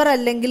സിൽവർ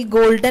അല്ലെങ്കിൽ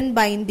ഗോൾഡൻ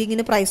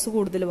ബൈൻഡിങ്ങിന് പ്രൈസ്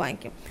കൂടുതൽ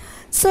വാങ്ങിക്കും.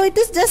 So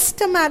it is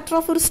just A matter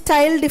of ഒരു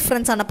സ്റ്റൈൽ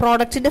ഡിഫറൻസ് ആണ്,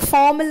 പ്രോഡക്റ്റിൻ്റെ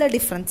ഫോമിലെ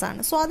ഡിഫറൻസ്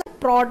ആണ്. സോ അത്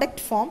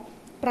product form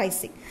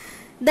pricing.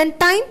 Then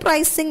time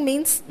pricing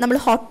means നമ്മൾ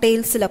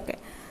ഹോട്ടൽസിലൊക്കെ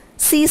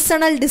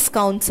സീസണൽ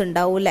ഡിസ്കൗണ്ട്സ്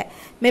ഉണ്ടാവും അല്ലേ.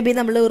 മേ ബി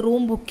നമ്മൾ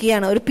റൂം ബുക്ക്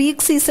ചെയ്യാണ്, ഒരു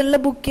പീക്ക് സീസണിൽ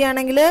ബുക്ക്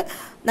ചെയ്യുകയാണെങ്കിൽ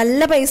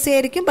നല്ല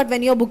പൈസയായിരിക്കും. But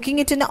when you are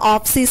booking it in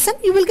off season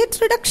you will get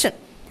reduction.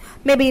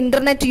 May be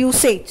internet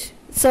usage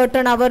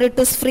certain hour it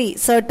is free,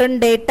 certain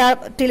data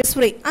till is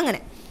free, അങ്ങനെ.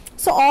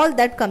 So all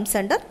that comes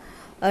under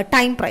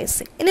time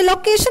pricing. ഇനി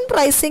location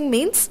pricing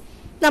means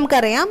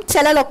നമുക്കറിയാം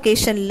ചില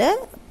ലൊക്കേഷനിൽ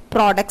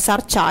products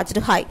R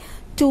charged high.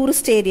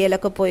 Tourist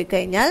ഏരിയയിലൊക്കെ പോയി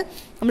കഴിഞ്ഞാൽ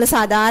നമ്മൾ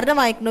സാധാരണ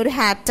വാങ്ങിക്കുന്ന ഒരു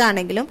ഹാറ്റ്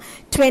ആണെങ്കിലും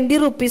 20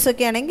 rupees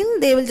ആണെങ്കിൽ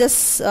ദേ വിൽ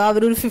ജസ്റ്റ്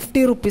അവരൊരു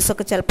 50 rupees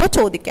ചിലപ്പോൾ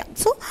ചോദിക്കാം.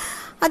 സോ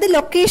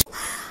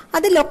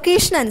അത്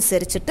ലൊക്കേഷൻ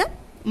അനുസരിച്ചിട്ട്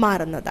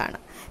മാറുന്നതാണ്.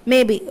 മേ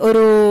ബി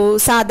ഒരു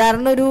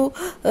സാധാരണ ഒരു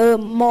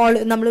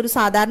നമ്മളൊരു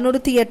സാധാരണ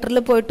ഒരു തിയേറ്ററിൽ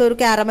പോയിട്ട് ഒരു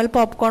കാരമൽ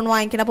പോപ്കോൺ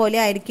വാങ്ങിക്കുന്ന പോലെ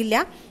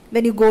ആയിരിക്കില്ല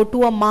when you go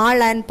to A mall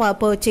and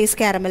purchase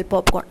caramel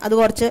popcorn. അത്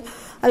കുറച്ച്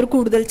അവർ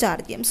കൂടുതൽ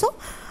ചാർജ് ചെയ്യും. So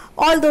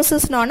all those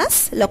is known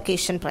as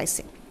location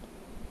pricing.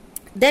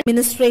 Then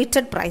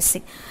administrated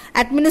pricing.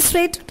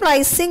 Administrated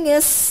pricing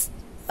is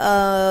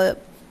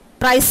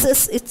prices.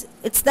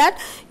 It's that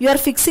you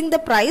are fixing the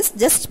price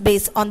just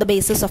based on the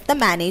basis of the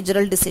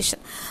managerial decision.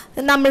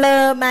 നമ്മൾ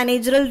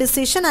managerial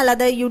decision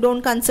അല്ലാതെ you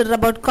don't consider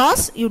about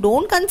cost, you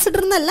don't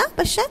consider എന്നല്ല,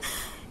 പക്ഷെ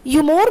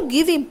you more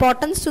give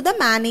importance to the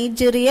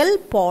managerial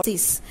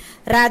policies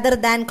rather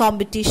than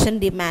competition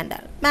demand.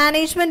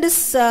 Management is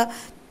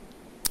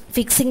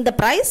fixing the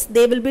price.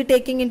 They will be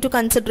taking into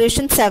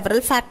consideration several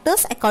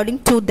factors according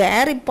to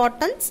their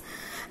importance,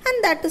 and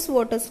that is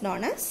what is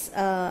known as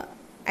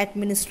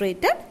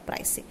administrated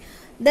pricing.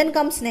 Then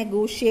comes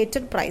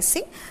negotiated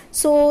pricing.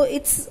 So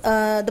it's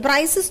the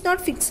price is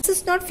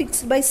not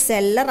fixed by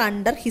seller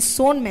under his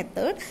own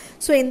method.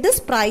 So in this,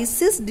 price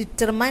is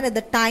determined at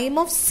the time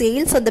of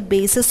sales on the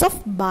basis of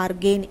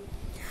bargaining.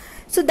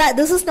 So that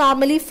this is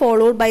normally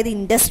followed by the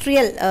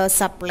industrial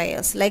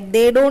suppliers. Like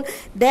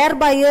their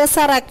buyers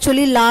are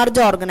actually large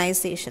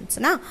organizations,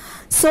 na?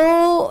 So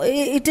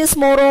it is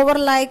moreover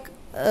like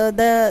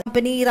the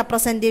company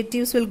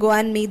representatives will go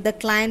and meet the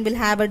client,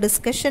 will have a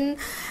discussion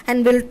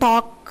and will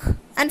talk,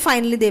 and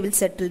finally they will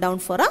settle down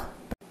for a.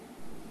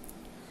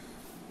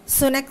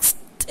 So next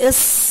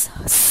is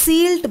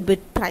sealed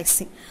bid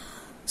pricing.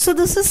 So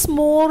this is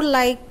more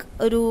like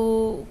ഒരു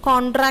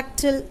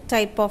contractile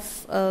type of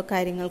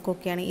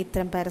കാര്യങ്ങൾക്കൊക്കെയാണ്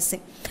ഇത്തരം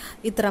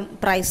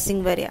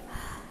pricing വരിക.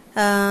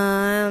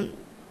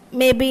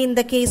 May be in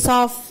the case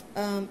of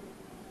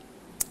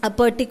a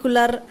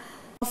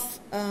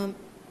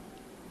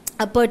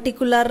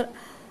particular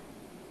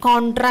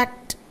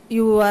contract,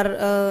 you are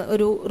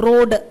ഒരു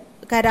road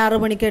കരാറ്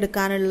പണിക്ക്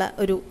എടുക്കാനുള്ള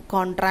ഒരു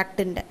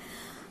കോൺട്രാക്റ്റിൻ്റെ,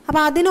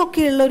 അപ്പോൾ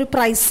അതിനൊക്കെയുള്ള ഒരു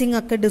പ്രൈസിങ്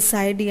ഒക്കെ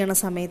ഡിസൈഡ് ചെയ്യണ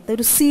സമയത്ത്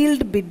ഒരു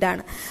സീൽഡ്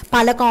ബിഡാണ്.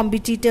 പല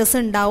കോമ്പറ്റീറ്റേഴ്സ്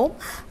ഉണ്ടാവും,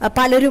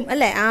 പലരും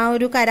അല്ലേ ആ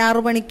ഒരു കരാറ്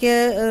പണിക്ക്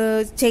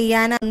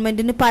ചെയ്യാൻ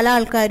ഗവൺമെൻറ്റിന് പല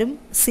ആൾക്കാരും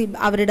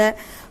അവരുടെ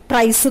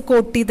പ്രൈസ്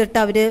കോട്ട് ചെയ്തിട്ട്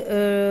അവർ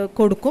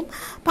കൊടുക്കും.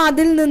 അപ്പം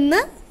അതിൽ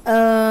നിന്ന്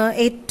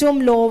ഏറ്റവും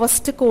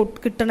ലോവസ്റ്റ് കോട്ട്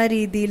കിട്ടുന്ന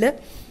രീതിയിൽ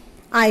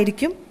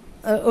ആയിരിക്കും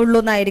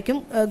ഉള്ളൂന്നായിരിക്കും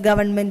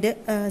ഗവൺമെൻറ്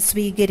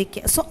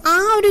സ്വീകരിക്കുക. സോ ആ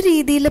ഒരു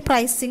രീതിയിൽ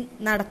പ്രൈസിങ്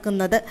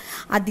നടക്കുന്നത്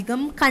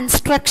അധികം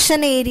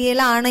കൺസ്ട്രക്ഷൻ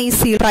ഏരിയയിലാണ്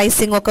ഈ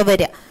പ്രൈസിങ് ഒക്കെ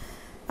വരിക.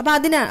 അപ്പോൾ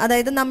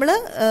അതായത് നമ്മൾ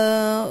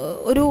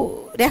ഒരു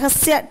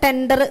രഹസ്യ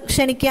ടെൻഡർ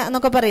ക്ഷണിക്കുക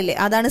എന്നൊക്കെ പറയില്ലേ,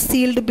 അതാണ്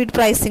സീൽഡ് ബിഡ്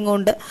പ്രൈസിങ്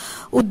കൊണ്ട്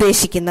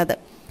ഉദ്ദേശിക്കുന്നത്.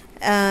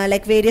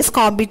 Like various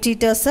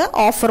competitors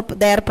offer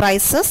there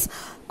prices.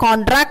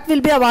 Contract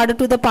will be awarded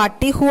to the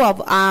party who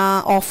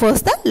offers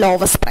the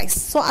lowest price.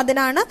 So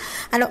adanana,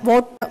 and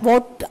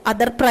what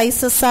other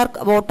prices are,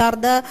 what are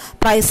the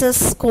prices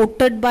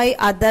quoted by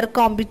other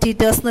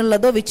competitors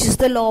nulladho, which is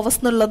the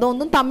lowest nulladho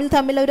onnum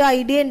tamil oru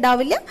idea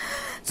undavilla.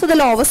 So the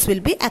lowest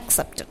will be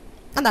accepted.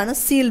 Adana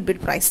sealed bid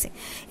pricing.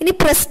 Ini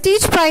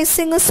prestige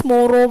pricing is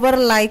moreover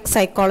like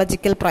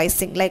psychological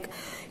pricing. Like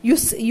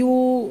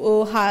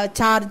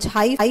charge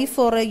high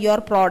for your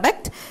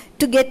product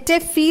to get a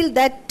feel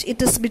that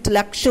it is a bit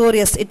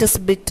luxurious, it is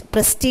a bit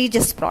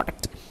prestigious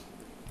product.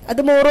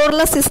 The more or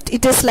less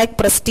it is like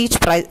prestige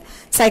price,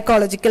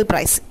 psychological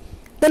pricing.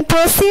 Then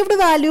perceived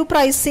value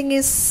pricing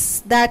is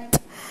that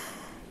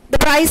the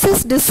price is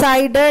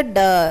decided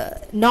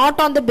not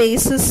on the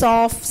basis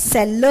of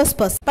seller's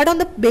perception, but on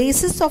the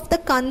basis of the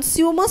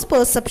consumer's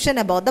perception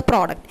about the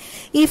product.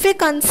 If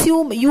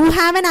you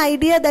have an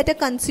idea that a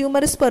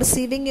consumer is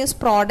perceiving your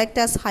product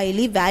as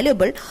highly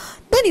valuable,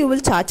 then you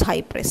will charge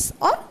high price,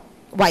 or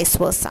vice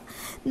versa.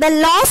 The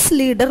loss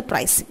leader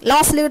pricing.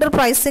 Loss leader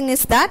pricing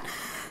is that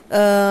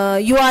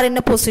you are in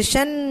a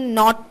position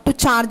not to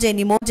charge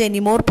any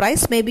more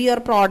price. Maybe your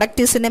product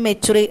is in a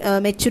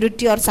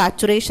maturity or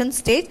saturation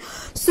stage,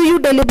 so you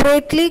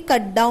deliberately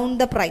cut down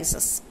the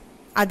prices.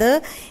 അത്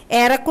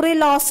ഏറെക്കുറെ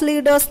loss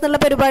leaders എന്നുള്ള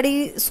പരിപാടി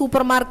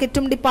super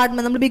മാർക്കറ്റും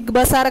department, നമ്മൾ big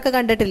ബസാറൊക്കെ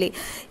കണ്ടിട്ടില്ലേ,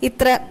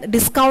 ഇത്ര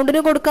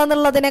ഡിസ്കൗണ്ടിന് കൊടുക്കുക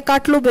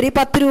എന്നുള്ളതിനെക്കാട്ടിലുപരി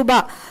 10 രൂപ,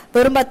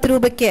 വെറും 10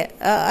 രൂപയ്ക്ക്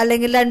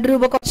അല്ലെങ്കിൽ 2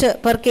 രൂപ കുറച്ച്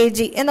പെർ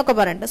kg എന്നൊക്കെ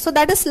പറയുന്നുണ്ട്. So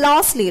that is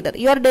loss leader.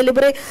 You are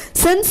deliberate,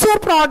 since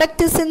your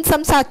product is in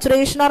some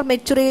saturation or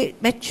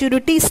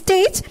maturity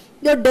stage,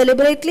 you are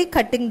deliberately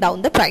cutting down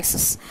the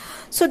prices.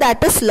 So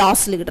that is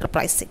loss leader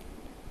pricing.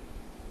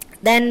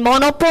 Then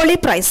monopoly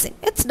pricing,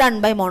 it's done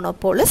by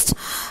monopolist.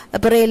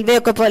 അപ്പോൾ railway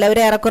ഒക്കെ പോലെ അവർ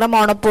ഏറെക്കുറെ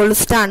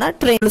മോണോപോളിസ്റ്റ് ആണ്,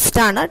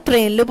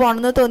 ട്രെയിനിൽ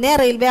പോകണമെന്ന് തോന്നിയാൽ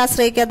railway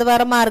ആശ്രയിക്കാതെ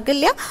വേറെ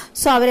മാർഗ്ഗമില്ല.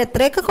 സോ അവർ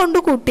എത്രയൊക്കെ കൊണ്ട്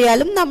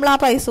കൂട്ടിയാലും നമ്മൾ ആ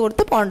പൈസ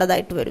കൊടുത്ത്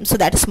പോകേണ്ടതായിട്ട് വരും. So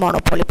that is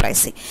monopoly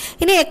pricing.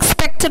 ഇനി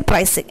expected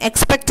pricing.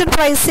 Expected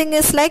pricing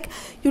is like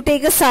you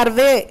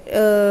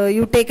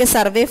take A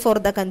survey for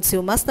the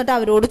consumers. എന്നിട്ട്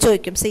അവരോട്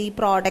ചോദിക്കും, ഈ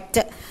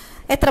പ്രോഡക്റ്റ്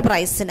എത്ര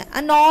പ്രൈസിന്.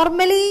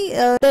 നോർമലി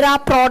ആ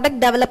പ്രോഡക്റ്റ്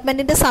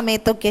ഡെവലപ്മെന്റിന്റെ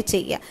സമയത്തൊക്കെ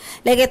ചെയ്യുക,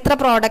 ലൈക്ക് എത്ര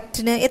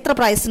പ്രോഡക്റ്റിന് എത്ര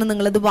പ്രൈസിന്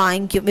നിങ്ങളിത്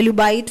വാങ്ങിക്കും. Will you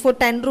by it for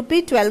 10 Rupi,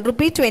 12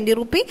 Rupi, 20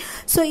 Rupi.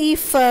 So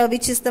if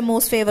which is the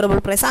most favourable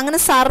price. അങ്ങനെ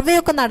സർവേ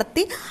ഒക്കെ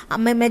നടത്തി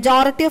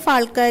മെജോറിറ്റി ഓഫ്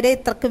ആൾക്കാരെ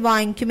ഇത്രക്ക്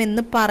വാങ്ങിക്കും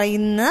എന്ന്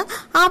പറയുന്ന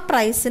ആ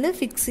പ്രൈസിന്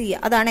ഫിക്സ്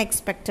ചെയ്യുക. അതാണ്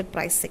expected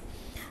pricing.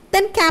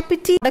 Then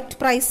captive product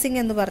pricing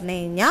എന്ന് പറഞ്ഞു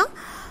കഴിഞ്ഞാൽ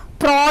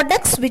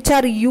products which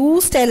are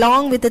used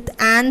along with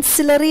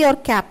ancillary or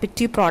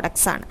captive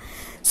products ആണ്.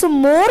 So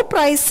more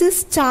price is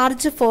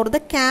charged for the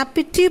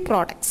captive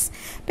products.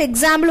 ഇപ്പോൾ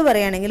എക്സാമ്പിൾ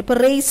പറയുകയാണെങ്കിൽ ഇപ്പോൾ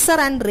റേസർ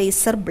ആൻഡ്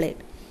റേസർ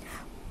ബ്ലേഡ്,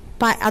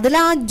 അതിൽ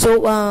ആ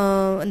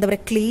എന്താ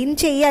പറയുക, ക്ലീൻ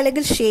ചെയ്യുക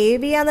അല്ലെങ്കിൽ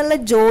ഷേവ് ചെയ്യുക എന്നുള്ള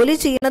ജോലി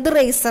ചെയ്യുന്നത്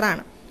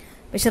റേസറാണ്.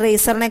 പക്ഷെ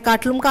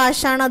റേസറിനെക്കാട്ടിലും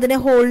കാശാണ് അതിനെ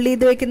ഹോൾഡ്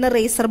ചെയ്ത് വെക്കുന്ന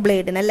റേസർ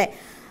ബ്ലേഡിന്, അല്ലേ?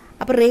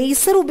 അപ്പോൾ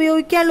റേസർ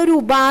ഉപയോഗിക്കാനുള്ള ഒരു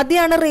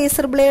ഉപാധിയാണ്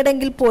റേസർ ബ്ലേഡ്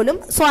എങ്കിൽ പോലും,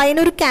 സോ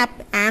അതിനൊരു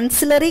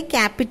ആൻസിലറി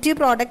ക്യാപിറ്റീവ്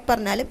പ്രോഡക്റ്റ്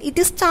പറഞ്ഞാലും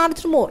ഇറ്റ് ഈസ്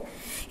ചാർജ്ഡ് മോർ.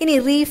 ഇനി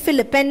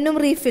പെന്നും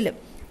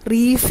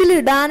റീഫിൽ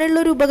ഇടാനുള്ള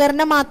ഒരു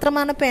ഉപകരണം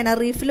മാത്രമാണ് പേന.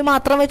 റീഫിൽ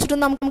മാത്രം വെച്ചിട്ട്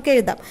നമുക്ക്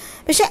എഴുതാം.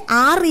 പക്ഷെ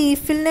ആ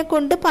റീഫിലിനെ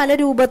കൊണ്ട് പല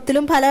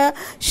രൂപത്തിലും പല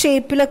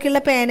ഷേപ്പിലൊക്കെയുള്ള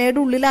പേനയുടെ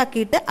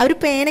ഉള്ളിലാക്കിയിട്ട് അവർ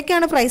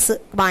പേനയ്ക്കാണ് പ്രൈസ്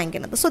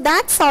വാങ്ങിക്കുന്നത്. So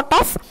that sort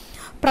of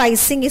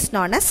pricing is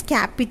known as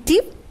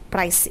captive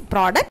pricing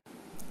product.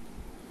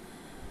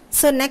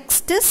 So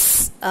next is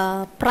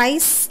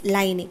price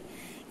lining.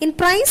 In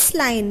price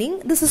lining,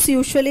 this is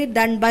usually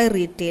done by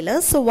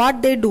retailers. So what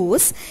they do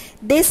is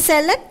they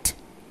select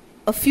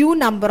a few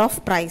number of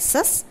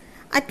prices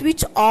at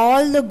which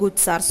all the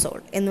goods are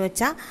sold. എന്ന്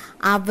വെച്ചാൽ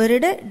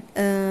അവരുടെ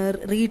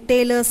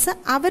retailers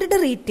അവരുടെ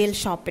retail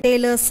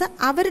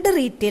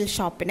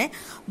ഷോപ്പിനെ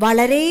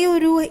വളരെ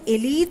ഒരു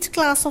elite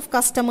class of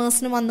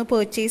കസ്റ്റമേഴ്സിന് വന്ന്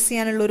purchase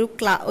ചെയ്യാനുള്ള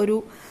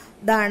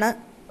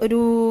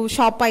ഒരു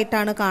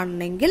ഷോപ്പായിട്ടാണ്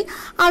കാണുന്നതെങ്കിൽ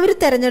അവർ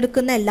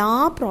തിരഞ്ഞെടുക്കുന്ന എല്ലാ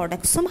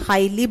പ്രോഡക്ട്സും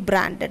ഹൈലി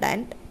ബ്രാൻഡഡ്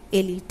ആൻഡ്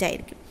എലീറ്റ്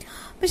ആയിരിക്കും.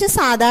 പക്ഷെ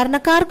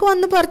സാധാരണക്കാർക്ക്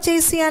വന്ന്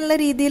പർച്ചേസ് ചെയ്യാനുള്ള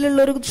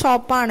രീതിയിലുള്ളൊരു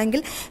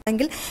ഷോപ്പാണെങ്കിൽ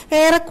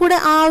ഏറെക്കൂടെ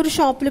ആ ഒരു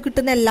ഷോപ്പിൽ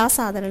കിട്ടുന്ന എല്ലാ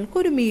സാധനങ്ങൾക്കും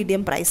ഒരു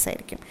മീഡിയം പ്രൈസ്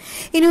ആയിരിക്കും.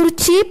 ഇനി ഒരു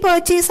ചീപ്പ്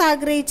പർച്ചേസ്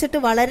ആഗ്രഹിച്ചിട്ട്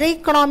വളരെ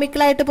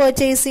ഇക്കണോമിക്കലായിട്ട്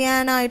പർച്ചേസ്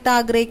ചെയ്യാനായിട്ട്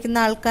ആഗ്രഹിക്കുന്ന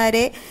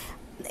ആൾക്കാരെ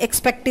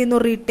എക്സ്പെക്ട് ചെയ്യുന്ന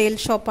ഒരു റീറ്റെയിൽ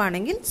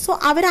ഷോപ്പാണെങ്കിൽ സോ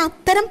അവർ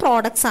അത്തരം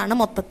പ്രോഡക്ട്സ് ആണ്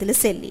മൊത്തത്തിൽ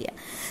സെല് ചെയ്യുക.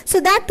 So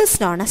that is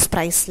known as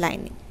price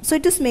lining. So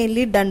it is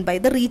mainly done by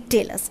the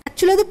retailers.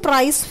 Actually അത്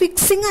പ്രൈസ്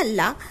ഫിക്സിംഗ്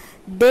അല്ല,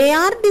 they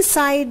are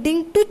deciding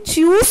to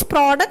choose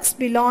products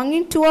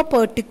belonging to a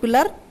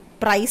particular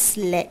price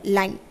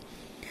line.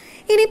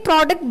 ഇനി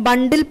product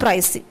ബണ്ടിൽ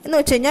pricing എന്ന്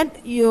വെച്ച് കഴിഞ്ഞാൽ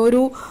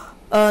ഒരു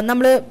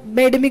നമ്മൾ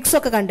മെഡിമിക്സ്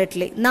ഒക്കെ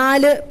കണ്ടിട്ടില്ലേ,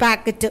 4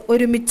 പാക്കറ്റ്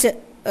ഒരുമിച്ച്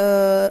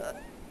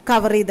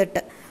കവർ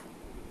ചെയ്തിട്ട്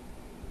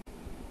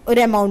ഒരു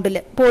എമൗണ്ടിൽ.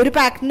 ഇപ്പോൾ ഒരു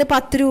പാക്കറ്റിന്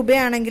 10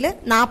 രൂപയാണെങ്കിൽ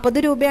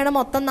 40 രൂപയാണ്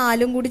മൊത്തം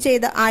 4ഉം കൂടി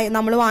ചെയ്ത്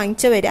നമ്മൾ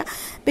വാങ്ങിച്ചു വരിക.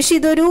 പക്ഷെ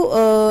ഇതൊരു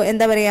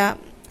എന്താ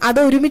പറയുക, അത്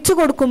ഒരുമിച്ച്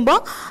കൊടുക്കുമ്പോൾ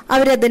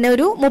അവരതിന്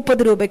ഒരു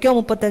 30 രൂപയ്ക്കോ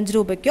 35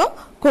 രൂപയ്ക്കോ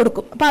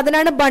കൊടുക്കും. അപ്പം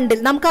അതിനാണ് ബണ്ടിൽ.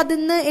 നമുക്ക്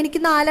അതിന് എനിക്ക്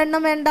 4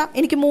 എണ്ണം വേണ്ട,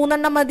 എനിക്ക് 3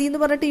 എണ്ണം മതി എന്ന്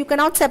പറഞ്ഞിട്ട് you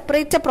cannot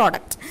separate A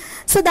product.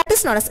 So that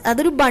is not,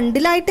 അതൊരു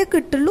ബണ്ടിലായിട്ടേ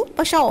കിട്ടുള്ളൂ.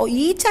 പക്ഷെ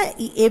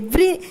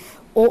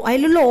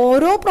അതിലുള്ള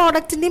ഓരോ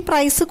പ്രോഡക്റ്റിൻ്റെയും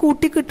പ്രൈസ്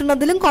കൂട്ടി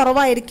കിട്ടുന്നതിലും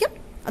കുറവായിരിക്കും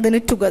അതിന്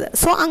ടുഗദർ.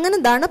 സോ അങ്ങനെ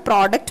ഇതാണ്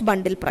പ്രോഡക്റ്റ്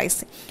ബണ്ടിൽ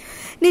പ്രൈസിങ്.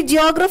 ഇനി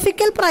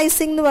ജിയോഗ്രഫിക്കൽ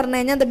പ്രൈസിംഗ് എന്ന് പറഞ്ഞു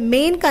കഴിഞ്ഞാൽ the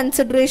main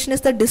consideration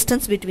is the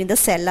distance between the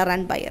seller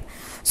and buyer.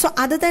 So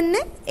അത് തന്നെ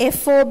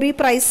FOB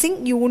pricing,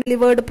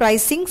 യൂണിലിവേർഡ്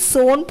pricing,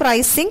 zone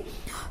pricing,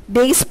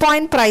 base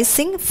point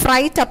pricing,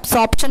 freight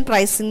absorption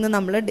pricing എന്ന്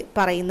നമ്മൾ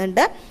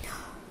പറയുന്നുണ്ട്.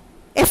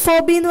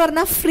 FOB എന്ന്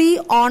പറഞ്ഞാൽ ഫ്രീ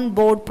ഓൺ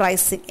ബോർഡ്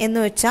പ്രൈസിങ് എന്ന്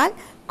വെച്ചാൽ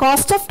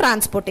cost of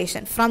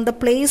transportation from the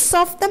place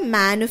of the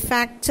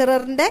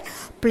മാനുഫാക്ചററിൻ്റെ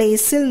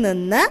പ്ലേസിൽ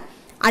നിന്ന്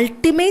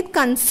അൾട്ടിമേറ്റ്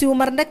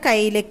കൺസ്യൂമറിൻ്റെ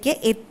കയ്യിലേക്ക്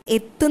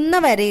എത്തുന്ന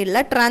വരെയുള്ള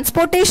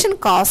ട്രാൻസ്പോർട്ടേഷൻ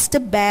കോസ്റ്റ്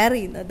ബെയർ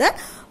ചെയ്യുന്നത്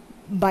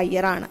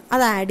ബയ്യറാണ്.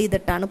 അത് ആഡ്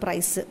ചെയ്തിട്ടാണ്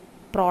പ്രൈസ്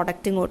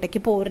പ്രോഡക്റ്റ് ഇങ്ങോട്ടേക്ക്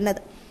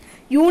പോരുന്നത്.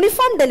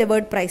 യൂണിഫോം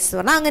ഡെലിവേർഡ് പ്രൈസ് എന്ന്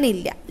പറഞ്ഞാൽ അങ്ങനെ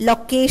ഇല്ല.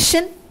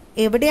 ലൊക്കേഷൻ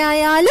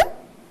എവിടെയായാലും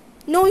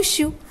നോ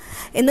ഇഷ്യൂ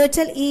എന്ന്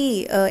വെച്ചാൽ ഈ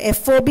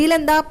FOBയിൽ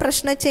എന്താ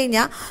പ്രശ്നം വെച്ച്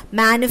കഴിഞ്ഞാൽ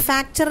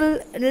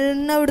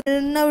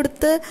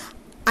മാനുഫാക്ചറിനടുത്ത്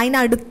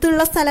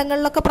അതിനടുത്തുള്ള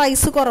സ്ഥലങ്ങളിലൊക്കെ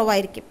പ്രൈസ്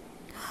കുറവായിരിക്കും.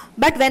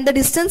 But when the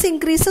distance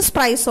increases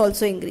price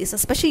also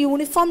increases. പക്ഷേ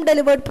യൂണിഫോം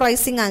ഡെലിവേർഡ്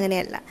പ്രൈസിങ്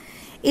അങ്ങനെയല്ല.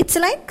 It's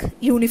like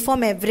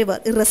uniform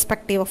everywhere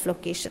irrespective of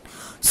location.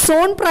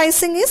 Zone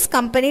pricing is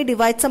company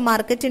divides a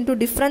market into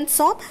different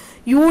zone.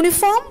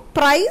 Uniform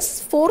price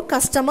for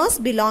customers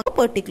belong to a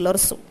particular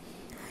zone.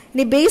 In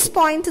base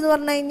point എന്ന്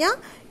പറഞ്ഞു കഴിഞ്ഞാൽ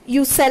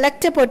you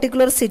select a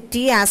particular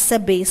city as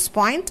a base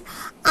point.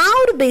 ആ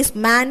ഒരു base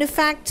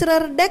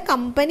മാനുഫാക്ചററുടെ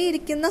company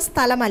ഇരിക്കുന്ന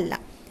സ്ഥലമല്ല.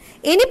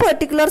 Any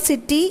particular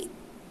city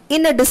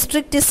in a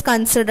district is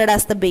considered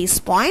as the base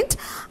point.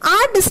 ആ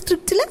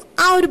ഡിസ്ട്രിക്റ്റിൽ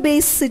ആ ഒരു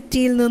ബേസ്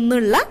സിറ്റിയിൽ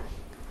നിന്നുള്ള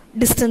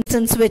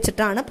ഡിസ്റ്റൻസ്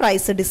വെച്ചിട്ടാണ്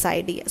പ്രൈസ്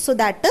ഡിസൈഡ് ചെയ്യുക. So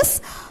that is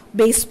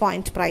base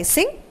point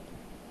pricing.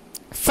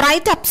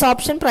 Freight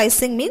absorption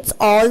pricing means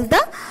all the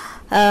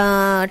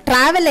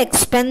travel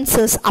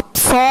expenses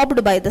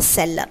absorbed by the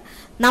seller.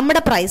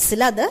 നമ്മുടെ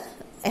പ്രൈസിൽ അത്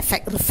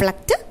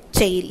റിഫ്ലക്റ്റ്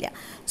ചെയ്യില്ല.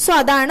 സോ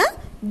അതാണ്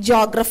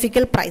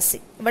ജോഗ്രഫിക്കൽ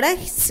പ്രൈസിങ്. ഇവിടെ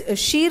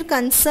ഷീർ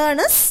concern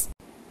is.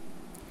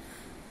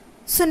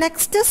 So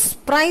next is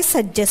price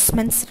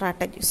adjustment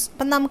strategies.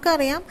 അപ്പം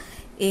നമുക്കറിയാം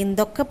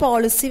എന്തൊക്കെ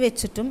പോളിസി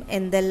വെച്ചിട്ടും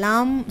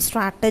എന്തെല്ലാം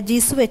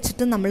സ്ട്രാറ്റജീസ്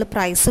വെച്ചിട്ടും നമ്മൾ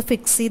പ്രൈസ്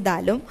ഫിക്സ്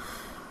ചെയ്താലും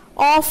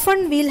often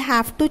will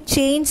have to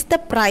change the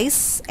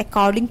price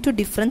according to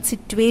different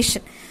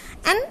situation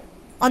and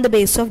on the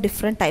base of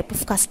different type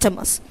of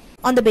customers.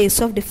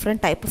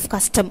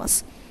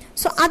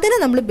 So അതിന്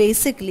നമ്മൾ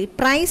ബേസിക്കലി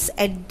പ്രൈസ്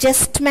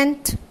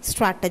അഡ്ജസ്റ്റ്മെൻറ്റ്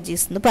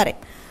സ്ട്രാറ്റജീസ് എന്ന്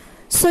പറയും.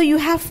 So you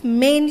have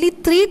mainly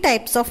 3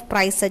 types of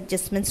price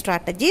adjustment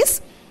strategies: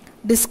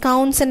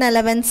 discounts and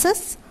allowances,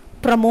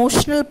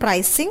 promotional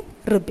pricing,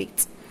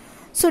 rebates.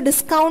 So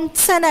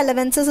discounts and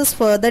allowances is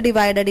further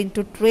divided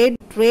into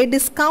trade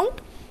discount,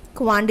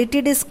 quantity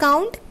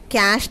discount,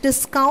 cash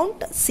discount,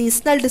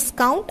 seasonal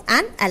discount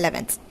and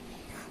allowance.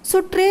 So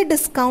trade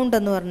discount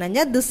എന്ന് പറഞ്ഞു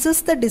കഴിഞ്ഞാൽ this is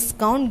the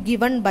discount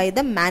given by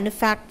the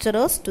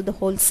manufacturers to the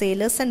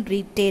wholesalers and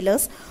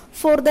retailers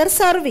for their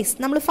service.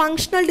 നമ്മൾ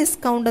functional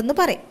discount എന്ന്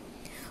പറയും.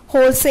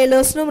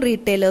 ഹോൾസെയിലേഴ്സിനും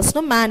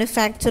റീറ്റെയിലേഴ്സിനും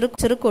manufacture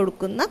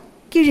കൊടുക്കുന്ന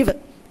കിഴിവ്,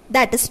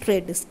 that is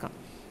trade discount.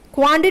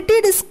 Quantity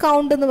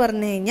discount എന്ന്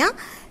പറഞ്ഞു കഴിഞ്ഞാൽ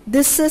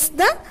this is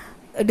the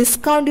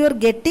discount you are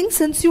getting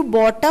since you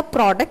boat A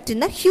product in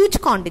A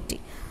huge quantity.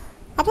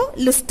 അപ്പോൾ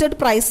listed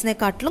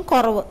പ്രൈസിനെക്കാട്ടിലും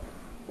കുറവ്,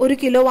 1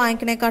 കിലോ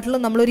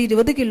വാങ്ങിക്കണേക്കാട്ടിലും നമ്മളൊരു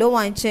 20 കിലോ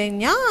വാങ്ങിച്ചു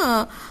കഴിഞ്ഞാൽ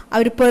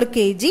അവർ പെർ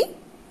kg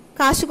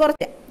കാശ്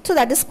കുറച്ച്. So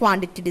that is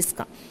quantity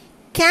discount.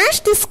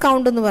 Cash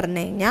discount എന്ന്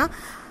പറഞ്ഞു കഴിഞ്ഞാൽ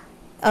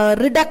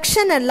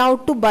reduction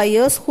allowed to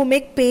buyers who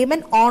make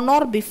payment on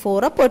or before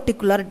A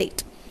particular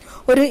date.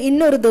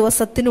 ഇന്നൊരു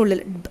ദിവസത്തിനുള്ളിൽ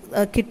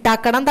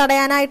കിട്ടാക്കടം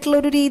തടയാനായിട്ടുള്ള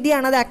ഒരു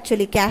രീതിയാണ് അത്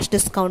actually cash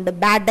discount.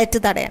 Bad debt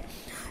തടയാൻ,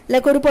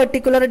 ലൈക്ക് ഒരു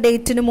പെർട്ടിക്കുലർ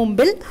ഡേറ്റിന്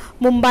മുമ്പ്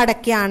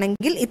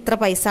അടയ്ക്കുകയാണെങ്കിൽ ഇത്ര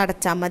പൈസ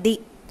അടച്ചാൽ മതി.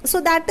 So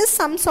that is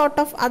some sort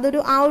of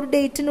ആ ഒരു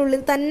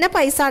ഡേറ്റിനുള്ളിൽ തന്നെ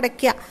പൈസ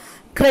അടയ്ക്കുക.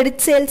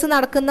 ക്രെഡിറ്റ് സെയിൽസ്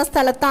നടക്കുന്ന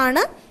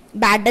സ്ഥലത്താണ്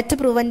ബാഡ്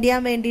ഡെറ്റ് പ്രിവെന്റ്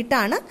ചെയ്യാൻ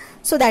വേണ്ടിയിട്ടാണ്.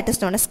 So that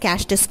is known as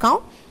cash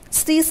discount.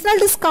 Seasonal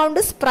discount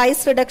is price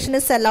reduction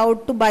is allowed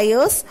to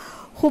buyers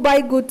who buy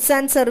goods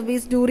and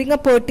service during a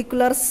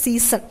particular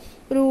season.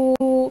 ഒരു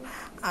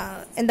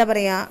എന്താ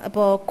പറയുക,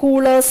 ഇപ്പോൾ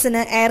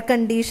കൂളേഴ്സിന് എയർ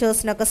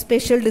കണ്ടീഷേഴ്സിനൊക്കെ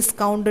സ്പെഷ്യൽ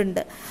ഡിസ്കൗണ്ട്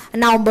ഉണ്ട്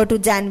November two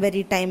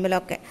January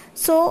ടൈമിലൊക്കെ.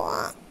 So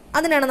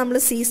അതിനാണ് നമ്മൾ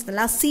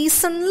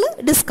സീസണിൽ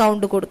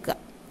discount കൊടുക്കുക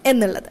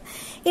എന്നുള്ളത്.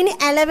 ഇനി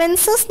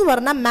അലവൻസസ് എന്ന്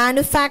പറഞ്ഞാൽ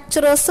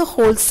മാനുഫാക്ചറേഴ്സ്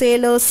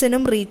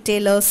ഹോൾസെയിലേഴ്സിനും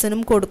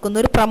റീറ്റെയിലേഴ്സിനും കൊടുക്കുന്ന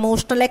ഒരു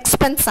പ്രൊമോഷണൽ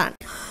എക്സ്പെൻസ് ആണ്.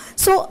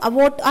 സോ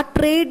ആ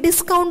ട്രേഡ്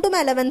ഡിസ്കൗണ്ടും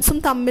അലവൻസും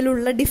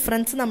തമ്മിലുള്ള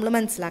ഡിഫറൻസ് നമ്മൾ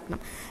മനസ്സിലാക്കണം.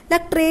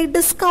 ട്രേഡ്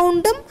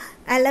ഡിസ്കൗണ്ടും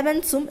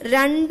അലവൻസും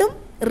രണ്ടും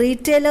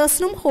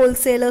റീറ്റെയിലേഴ്സിനും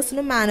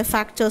ഹോൾസെയിലേഴ്സിനും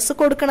മാനുഫാക്ചേഴ്സ്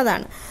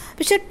കൊടുക്കുന്നതാണ്.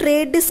 പക്ഷെ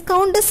trade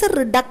discount is A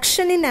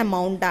reduction in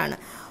amount ആണ്.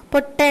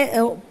 ഇപ്പോൾ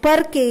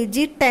പെർ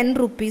kg 10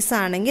 rupees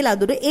ആണെങ്കിൽ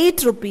അതൊരു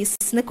 8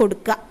 rupeesന്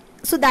കൊടുക്കുക.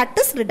 So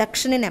that is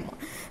reduction in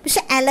amount.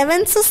 പക്ഷെ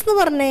അലവൻസസ് എന്ന്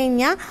പറഞ്ഞു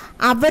കഴിഞ്ഞാൽ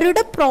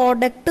അവരുടെ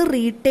പ്രോഡക്റ്റ്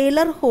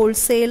റീറ്റെയിലർ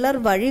ഹോൾസെയിലർ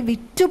വഴി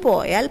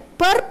വിറ്റുപോയാൽ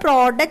per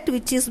product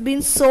which is been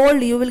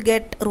sold you will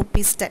get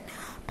 ₹10.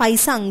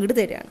 പൈസ അങ്ങോട്ട്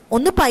തരികയാണ്.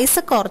 ഒന്ന് പൈസ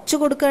കുറച്ച്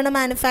കൊടുക്കുകയാണ്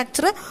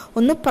മാനുഫാക്ചറർ,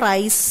 ഒന്ന്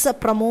പ്രൈസ്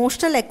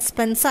പ്രൊമോഷണൽ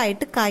എക്സ്പെൻസ്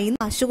ആയിട്ട് കയ്യിൽ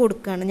നിന്ന് കാശ്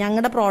കൊടുക്കുകയാണ്.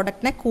 ഞങ്ങളുടെ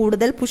പ്രോഡക്റ്റിനെ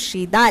കൂടുതൽ പുഷ്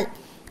ചെയ്താൽ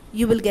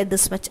you will get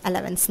this much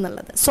allowance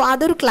എന്നുള്ളത്. സോ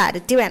അതൊരു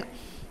ക്ലാരിറ്റി വേണം.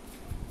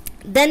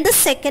 Then the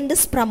second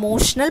is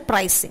promotional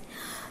pricing.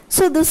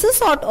 So this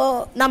is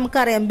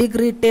നമുക്കറിയാം ബിഗ്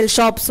റീറ്റെയിൽ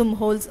ഷോപ്സും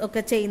ഹോൾസ്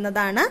ഒക്കെ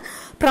ചെയ്യുന്നതാണ്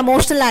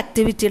പ്രൊമോഷണൽ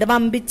ആക്ടിവിറ്റിയുടെ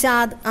വമ്പിച്ച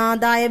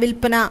ആദായ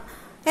വിൽപ്പന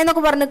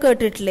എന്നൊക്കെ പറഞ്ഞ്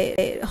കേട്ടിട്ടില്ലേ,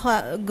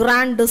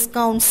 ഗ്രാൻഡ്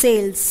ഡിസ്കൗണ്ട്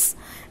സെയിൽസ്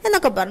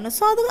എന്നൊക്കെ പറഞ്ഞു.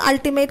 സോ അത്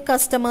അൾട്ടിമേറ്റ്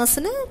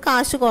കസ്റ്റമേഴ്സിന്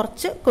കാശ്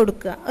കുറച്ച്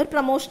കൊടുക്കുക, ഒരു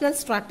പ്രൊമോഷണൽ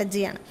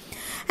സ്ട്രാറ്റജിയാണ്.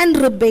 ആൻഡ്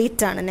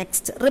റിബേറ്റ് ആണ്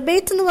നെക്സ്റ്റ്.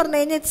 റിബേറ്റ് എന്ന് പറഞ്ഞു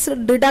കഴിഞ്ഞാൽ it's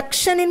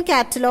deduction in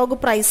catalogue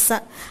price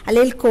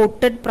അല്ലെങ്കിൽ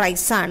കോട്ടഡ്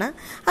പ്രൈസാണ്.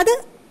 അത്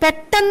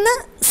പെട്ടെന്ന്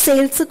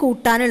സെയിൽസ്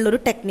കൂട്ടാനുള്ളൊരു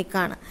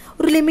ടെക്നിക്കാണ്.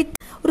 ഒരു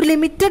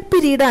ലിമിറ്റഡ്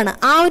പീരീഡാണ്.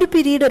 ആ ഒരു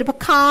പീരീഡ് ഒരു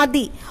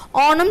ഖാദി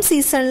ഓണം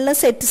സീസണിൽ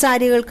സെറ്റ്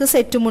സാരികൾക്ക്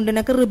സെറ്റ്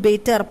മുണ്ടിനൊക്കെ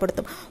റിബേറ്റ്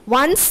ഏർപ്പെടുത്തും.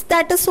 Once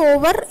that is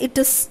over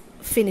it is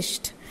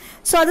finished.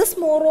 So അത്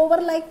മോർ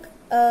ഓവർ ലൈക്ക്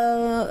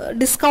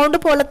ഡിസ്കൗണ്ട്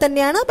പോലെ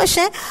തന്നെയാണ്,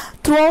 പക്ഷേ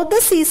ത്രൂ ഔട്ട് ദ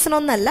സീസൺ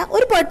ഒന്നല്ല,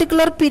 ഒരു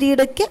particular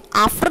പീരീഡൊക്കെ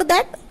after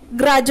that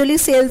gradually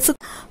sales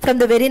from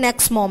the very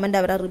next moment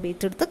our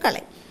rebate എടുത്ത്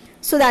കളയും.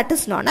 So that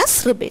is known as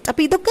rebate.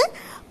 അപ്പോൾ ഇതൊക്കെ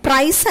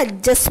price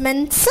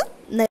adjustments.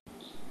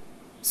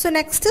 So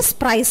next is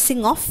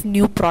pricing of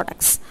new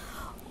products.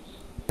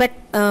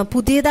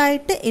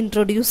 പുതിയതായിട്ട്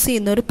introduce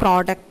ചെയ്യുന്ന ഒരു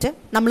product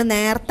നമ്മൾ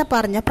നേരത്തെ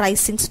പറഞ്ഞ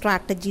പ്രൈസിങ്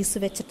സ്ട്രാറ്റജീസ്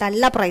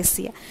വെച്ചിട്ടല്ല പ്രൈസ്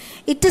ചെയ്യുക.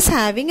 It is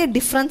having A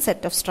different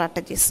set of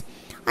strategies.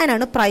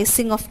 അതിനാണ്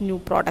പ്രൈസിങ് ഓഫ് ന്യൂ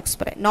പ്രോഡക്ട്സ്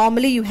പറയുക.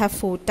 Normally you have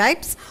 4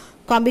 types: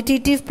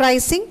 competitive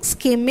pricing,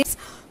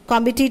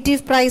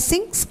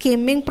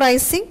 skimming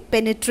pricing,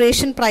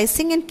 penetration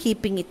pricing and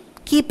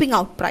keeping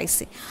out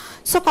pricing.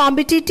 So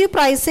competitive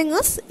pricing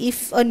is if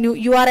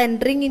you are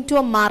entering into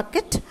a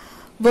market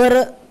where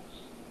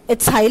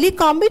it's highly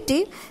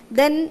competitive,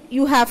 then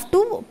you have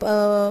to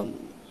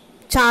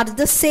charge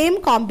the same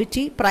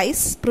competitive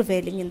price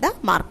prevailing in the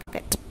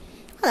market.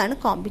 അതാണ്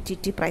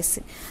competitive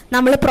pricing.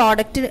 നമ്മൾ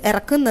product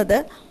ഇറക്കുന്നത്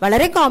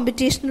വളരെ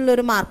കോമ്പറ്റീഷനുള്ള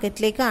ഒരു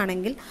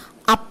മാർക്കറ്റിലേക്കാണെങ്കിൽ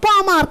അപ്പോൾ ആ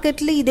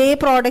മാർക്കറ്റിൽ ഇതേ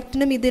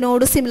പ്രോഡക്റ്റിനും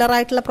ഇതിനോട് സിമിലർ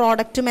ആയിട്ടുള്ള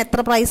പ്രോഡക്റ്റും എത്ര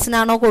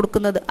പ്രൈസിനാണോ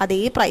കൊടുക്കുന്നത് അതേ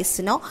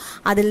പ്രൈസിനോ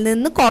അതിൽ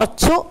നിന്ന്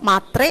കുറച്ചോ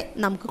മാത്രമേ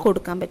നമുക്ക്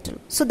കൊടുക്കാൻ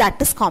പറ്റുള്ളൂ. So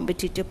that is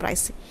competitive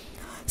pricing.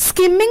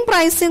 Skimming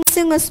pricing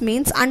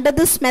means under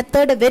this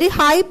method a very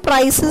high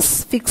price is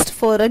fixed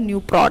for a new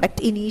product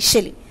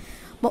initially.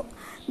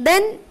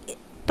 Then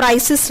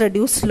price is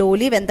reduced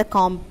slowly when the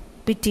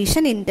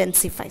competition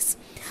intensifies.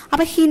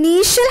 അപ്പോൾ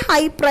initial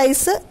high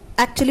price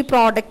actually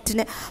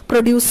പ്രോഡക്റ്റിന്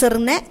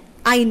പ്രൊഡ്യൂസറിനെ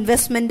ആ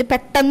investment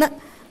പെട്ടെന്ന്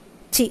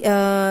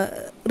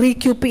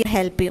റീക്യൂപ്പ് ചെയ്യാൻ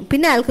help ചെയ്യും.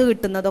 പിന്നെ അയാൾക്ക്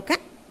കിട്ടുന്നതൊക്കെ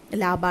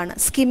ലാഭമാണ്.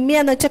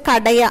 Skimmia എന്ന് വെച്ചാൽ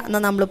കടയ എന്ന്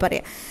നമ്മൾ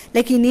പറയാം.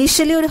 ലൈക്ക്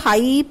ഇനീഷ്യലി ഒരു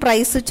ഹൈ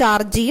പ്രൈസ്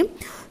ചാർജ് ചെയ്യും.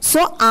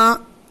 സോ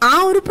ആ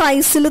ഒരു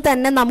പ്രൈസിൽ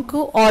തന്നെ നമുക്ക്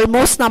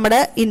ഓൾമോസ്റ്റ് നമ്മുടെ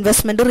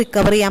ഇൻവെസ്റ്റ്മെൻറ്റ്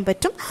റിക്കവർ ചെയ്യാൻ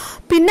പറ്റും.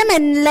 പിന്നെ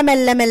മെല്ലെ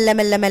മെല്ലെ മെല്ലെ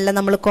മെല്ലെ മെല്ലെ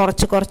നമ്മൾ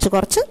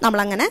കുറച്ച്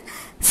നമ്മളങ്ങനെ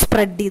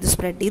സ്പ്രെഡ്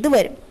ചെയ്ത്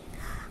വരും.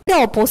 ഇതിൻ്റെ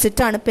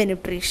ഓപ്പോസിറ്റാണ്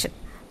പെനിട്രേഷൻ.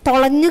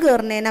 തുളഞ്ഞു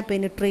കയറുന്നതിനാ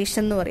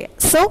പെനിട്രേഷൻ എന്ന് പറയാം.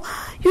 So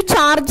you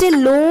charge A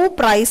low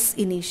price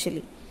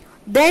initially,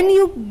 then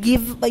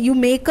you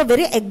make a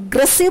very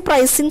aggressive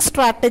pricing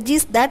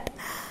strategies that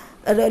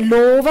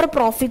lower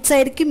profits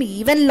ആയിരിക്കും,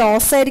 ഈവൻ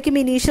ലോസ് ആയിരിക്കും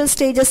ഇനീഷ്യൽ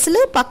സ്റ്റേജസിൽ.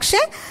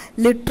 പക്ഷെ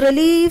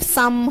literally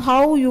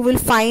somehow you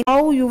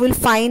will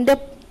find a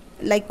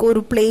like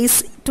ഒരു place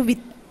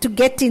to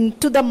get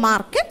into the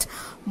market.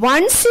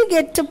 Once you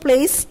get a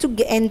place to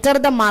enter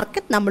the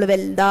market, നമ്മൾ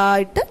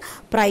വലുതായിട്ട്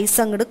price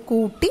അങ്ങോട്ട്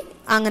കൂട്ടി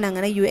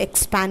അങ്ങനെ U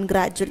expand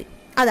gradually.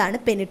 അതാണ്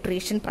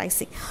penetration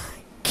pricing.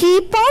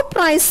 Keep out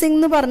pricing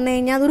എന്ന് പറഞ്ഞു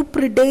കഴിഞ്ഞാൽ അതൊരു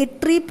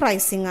പ്രിഡേറ്ററി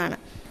പ്രൈസിംഗ് ആണ്.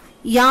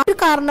 യാതൊരു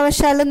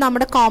കാരണവശാലും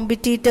നമ്മുടെ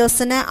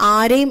കോമ്പറ്റീറ്റേഴ്സിനെ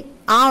ആരെയും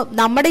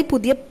നമ്മുടെ ഈ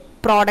പുതിയ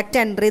പ്രോഡക്റ്റ്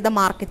എൻ്റർ ചെയ്ത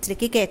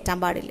മാർക്കറ്റിലേക്ക് കയറ്റാൻ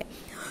പാടില്ല.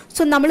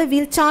 സോ നമ്മൾ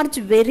will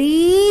charge very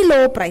low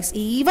price,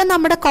 even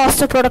നമ്മുടെ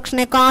കോസ്റ്റ് ഓഫ്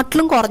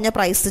പ്രൊഡക്ഷനെക്കാട്ടിലും കുറഞ്ഞ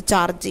പ്രൈസ്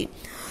ചാർജ് ചെയ്യും.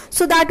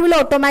 So that will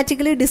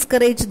automatically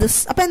discourage this.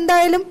 അപ്പം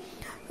എന്തായാലും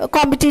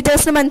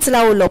കോമ്പറ്റീറ്റേഴ്സിന്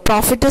മനസ്സിലാവുമല്ലോ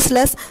profit is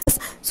less.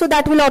 So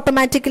that will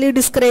automatically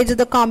discourage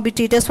the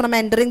competitors from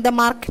entering the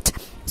market.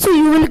 So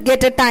you will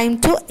get a time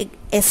to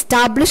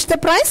establish the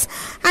price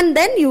and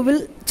then you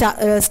will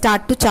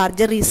start to charge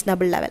a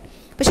reasonable level.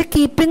 പക്ഷെ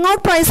keeping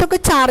out price ഒക്കെ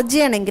charge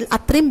ചെയ്യണമെങ്കിൽ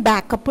അത്രയും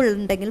backup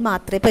ഉണ്ടെങ്കിൽ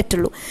മാത്രമേ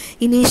പറ്റുള്ളൂ.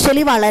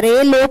 Initially വളരെ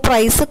low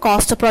price,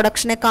 cost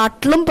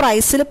പ്രൊഡക്ഷനെക്കാട്ടിലും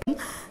പ്രൈസിൽ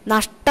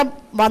നഷ്ടം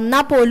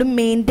വന്നാൽ പോലും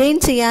മെയിൻറ്റെയിൻ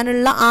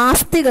ചെയ്യാനുള്ള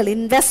ആസ്തികൾ,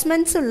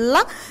 ഇൻവെസ്റ്റ്മെൻറ്റ്സ്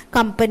ഉള്ള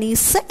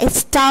കമ്പനീസ്,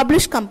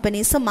 എസ്റ്റാബ്ലിഷ്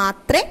കമ്പനീസ്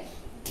മാത്രമേ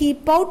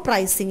കീപ്പ് ഔട്ട്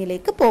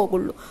പ്രൈസിങ്ങിലേക്ക്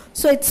പോകുള്ളൂ.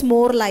 So it's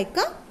more like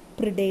A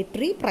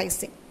predatory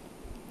pricing.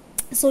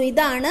 So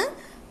ഇതാണ്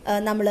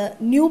നമ്മൾ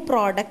ന്യൂ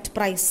പ്രോഡക്റ്റ്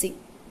പ്രൈസിങ്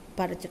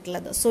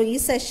പഠിച്ചിട്ടുള്ളത്. സോ ഈ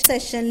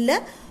സെഷനിൽ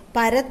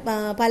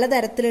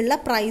പലതരത്തിലുള്ള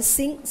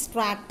പ്രൈസിങ്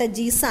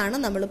സ്ട്രാറ്റജീസാണ്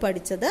നമ്മൾ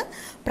പഠിച്ചത്.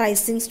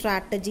 Pricing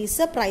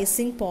strategies,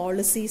 pricing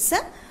policies,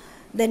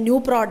 the new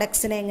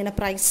പ്രോഡക്ട്സിനെ എങ്ങനെ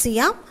പ്രൈസ്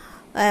ചെയ്യാം,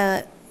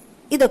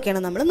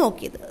 ഇതൊക്കെയാണ് നമ്മൾ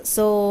നോക്കിയത്.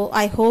 So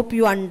I hope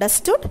you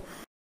understood.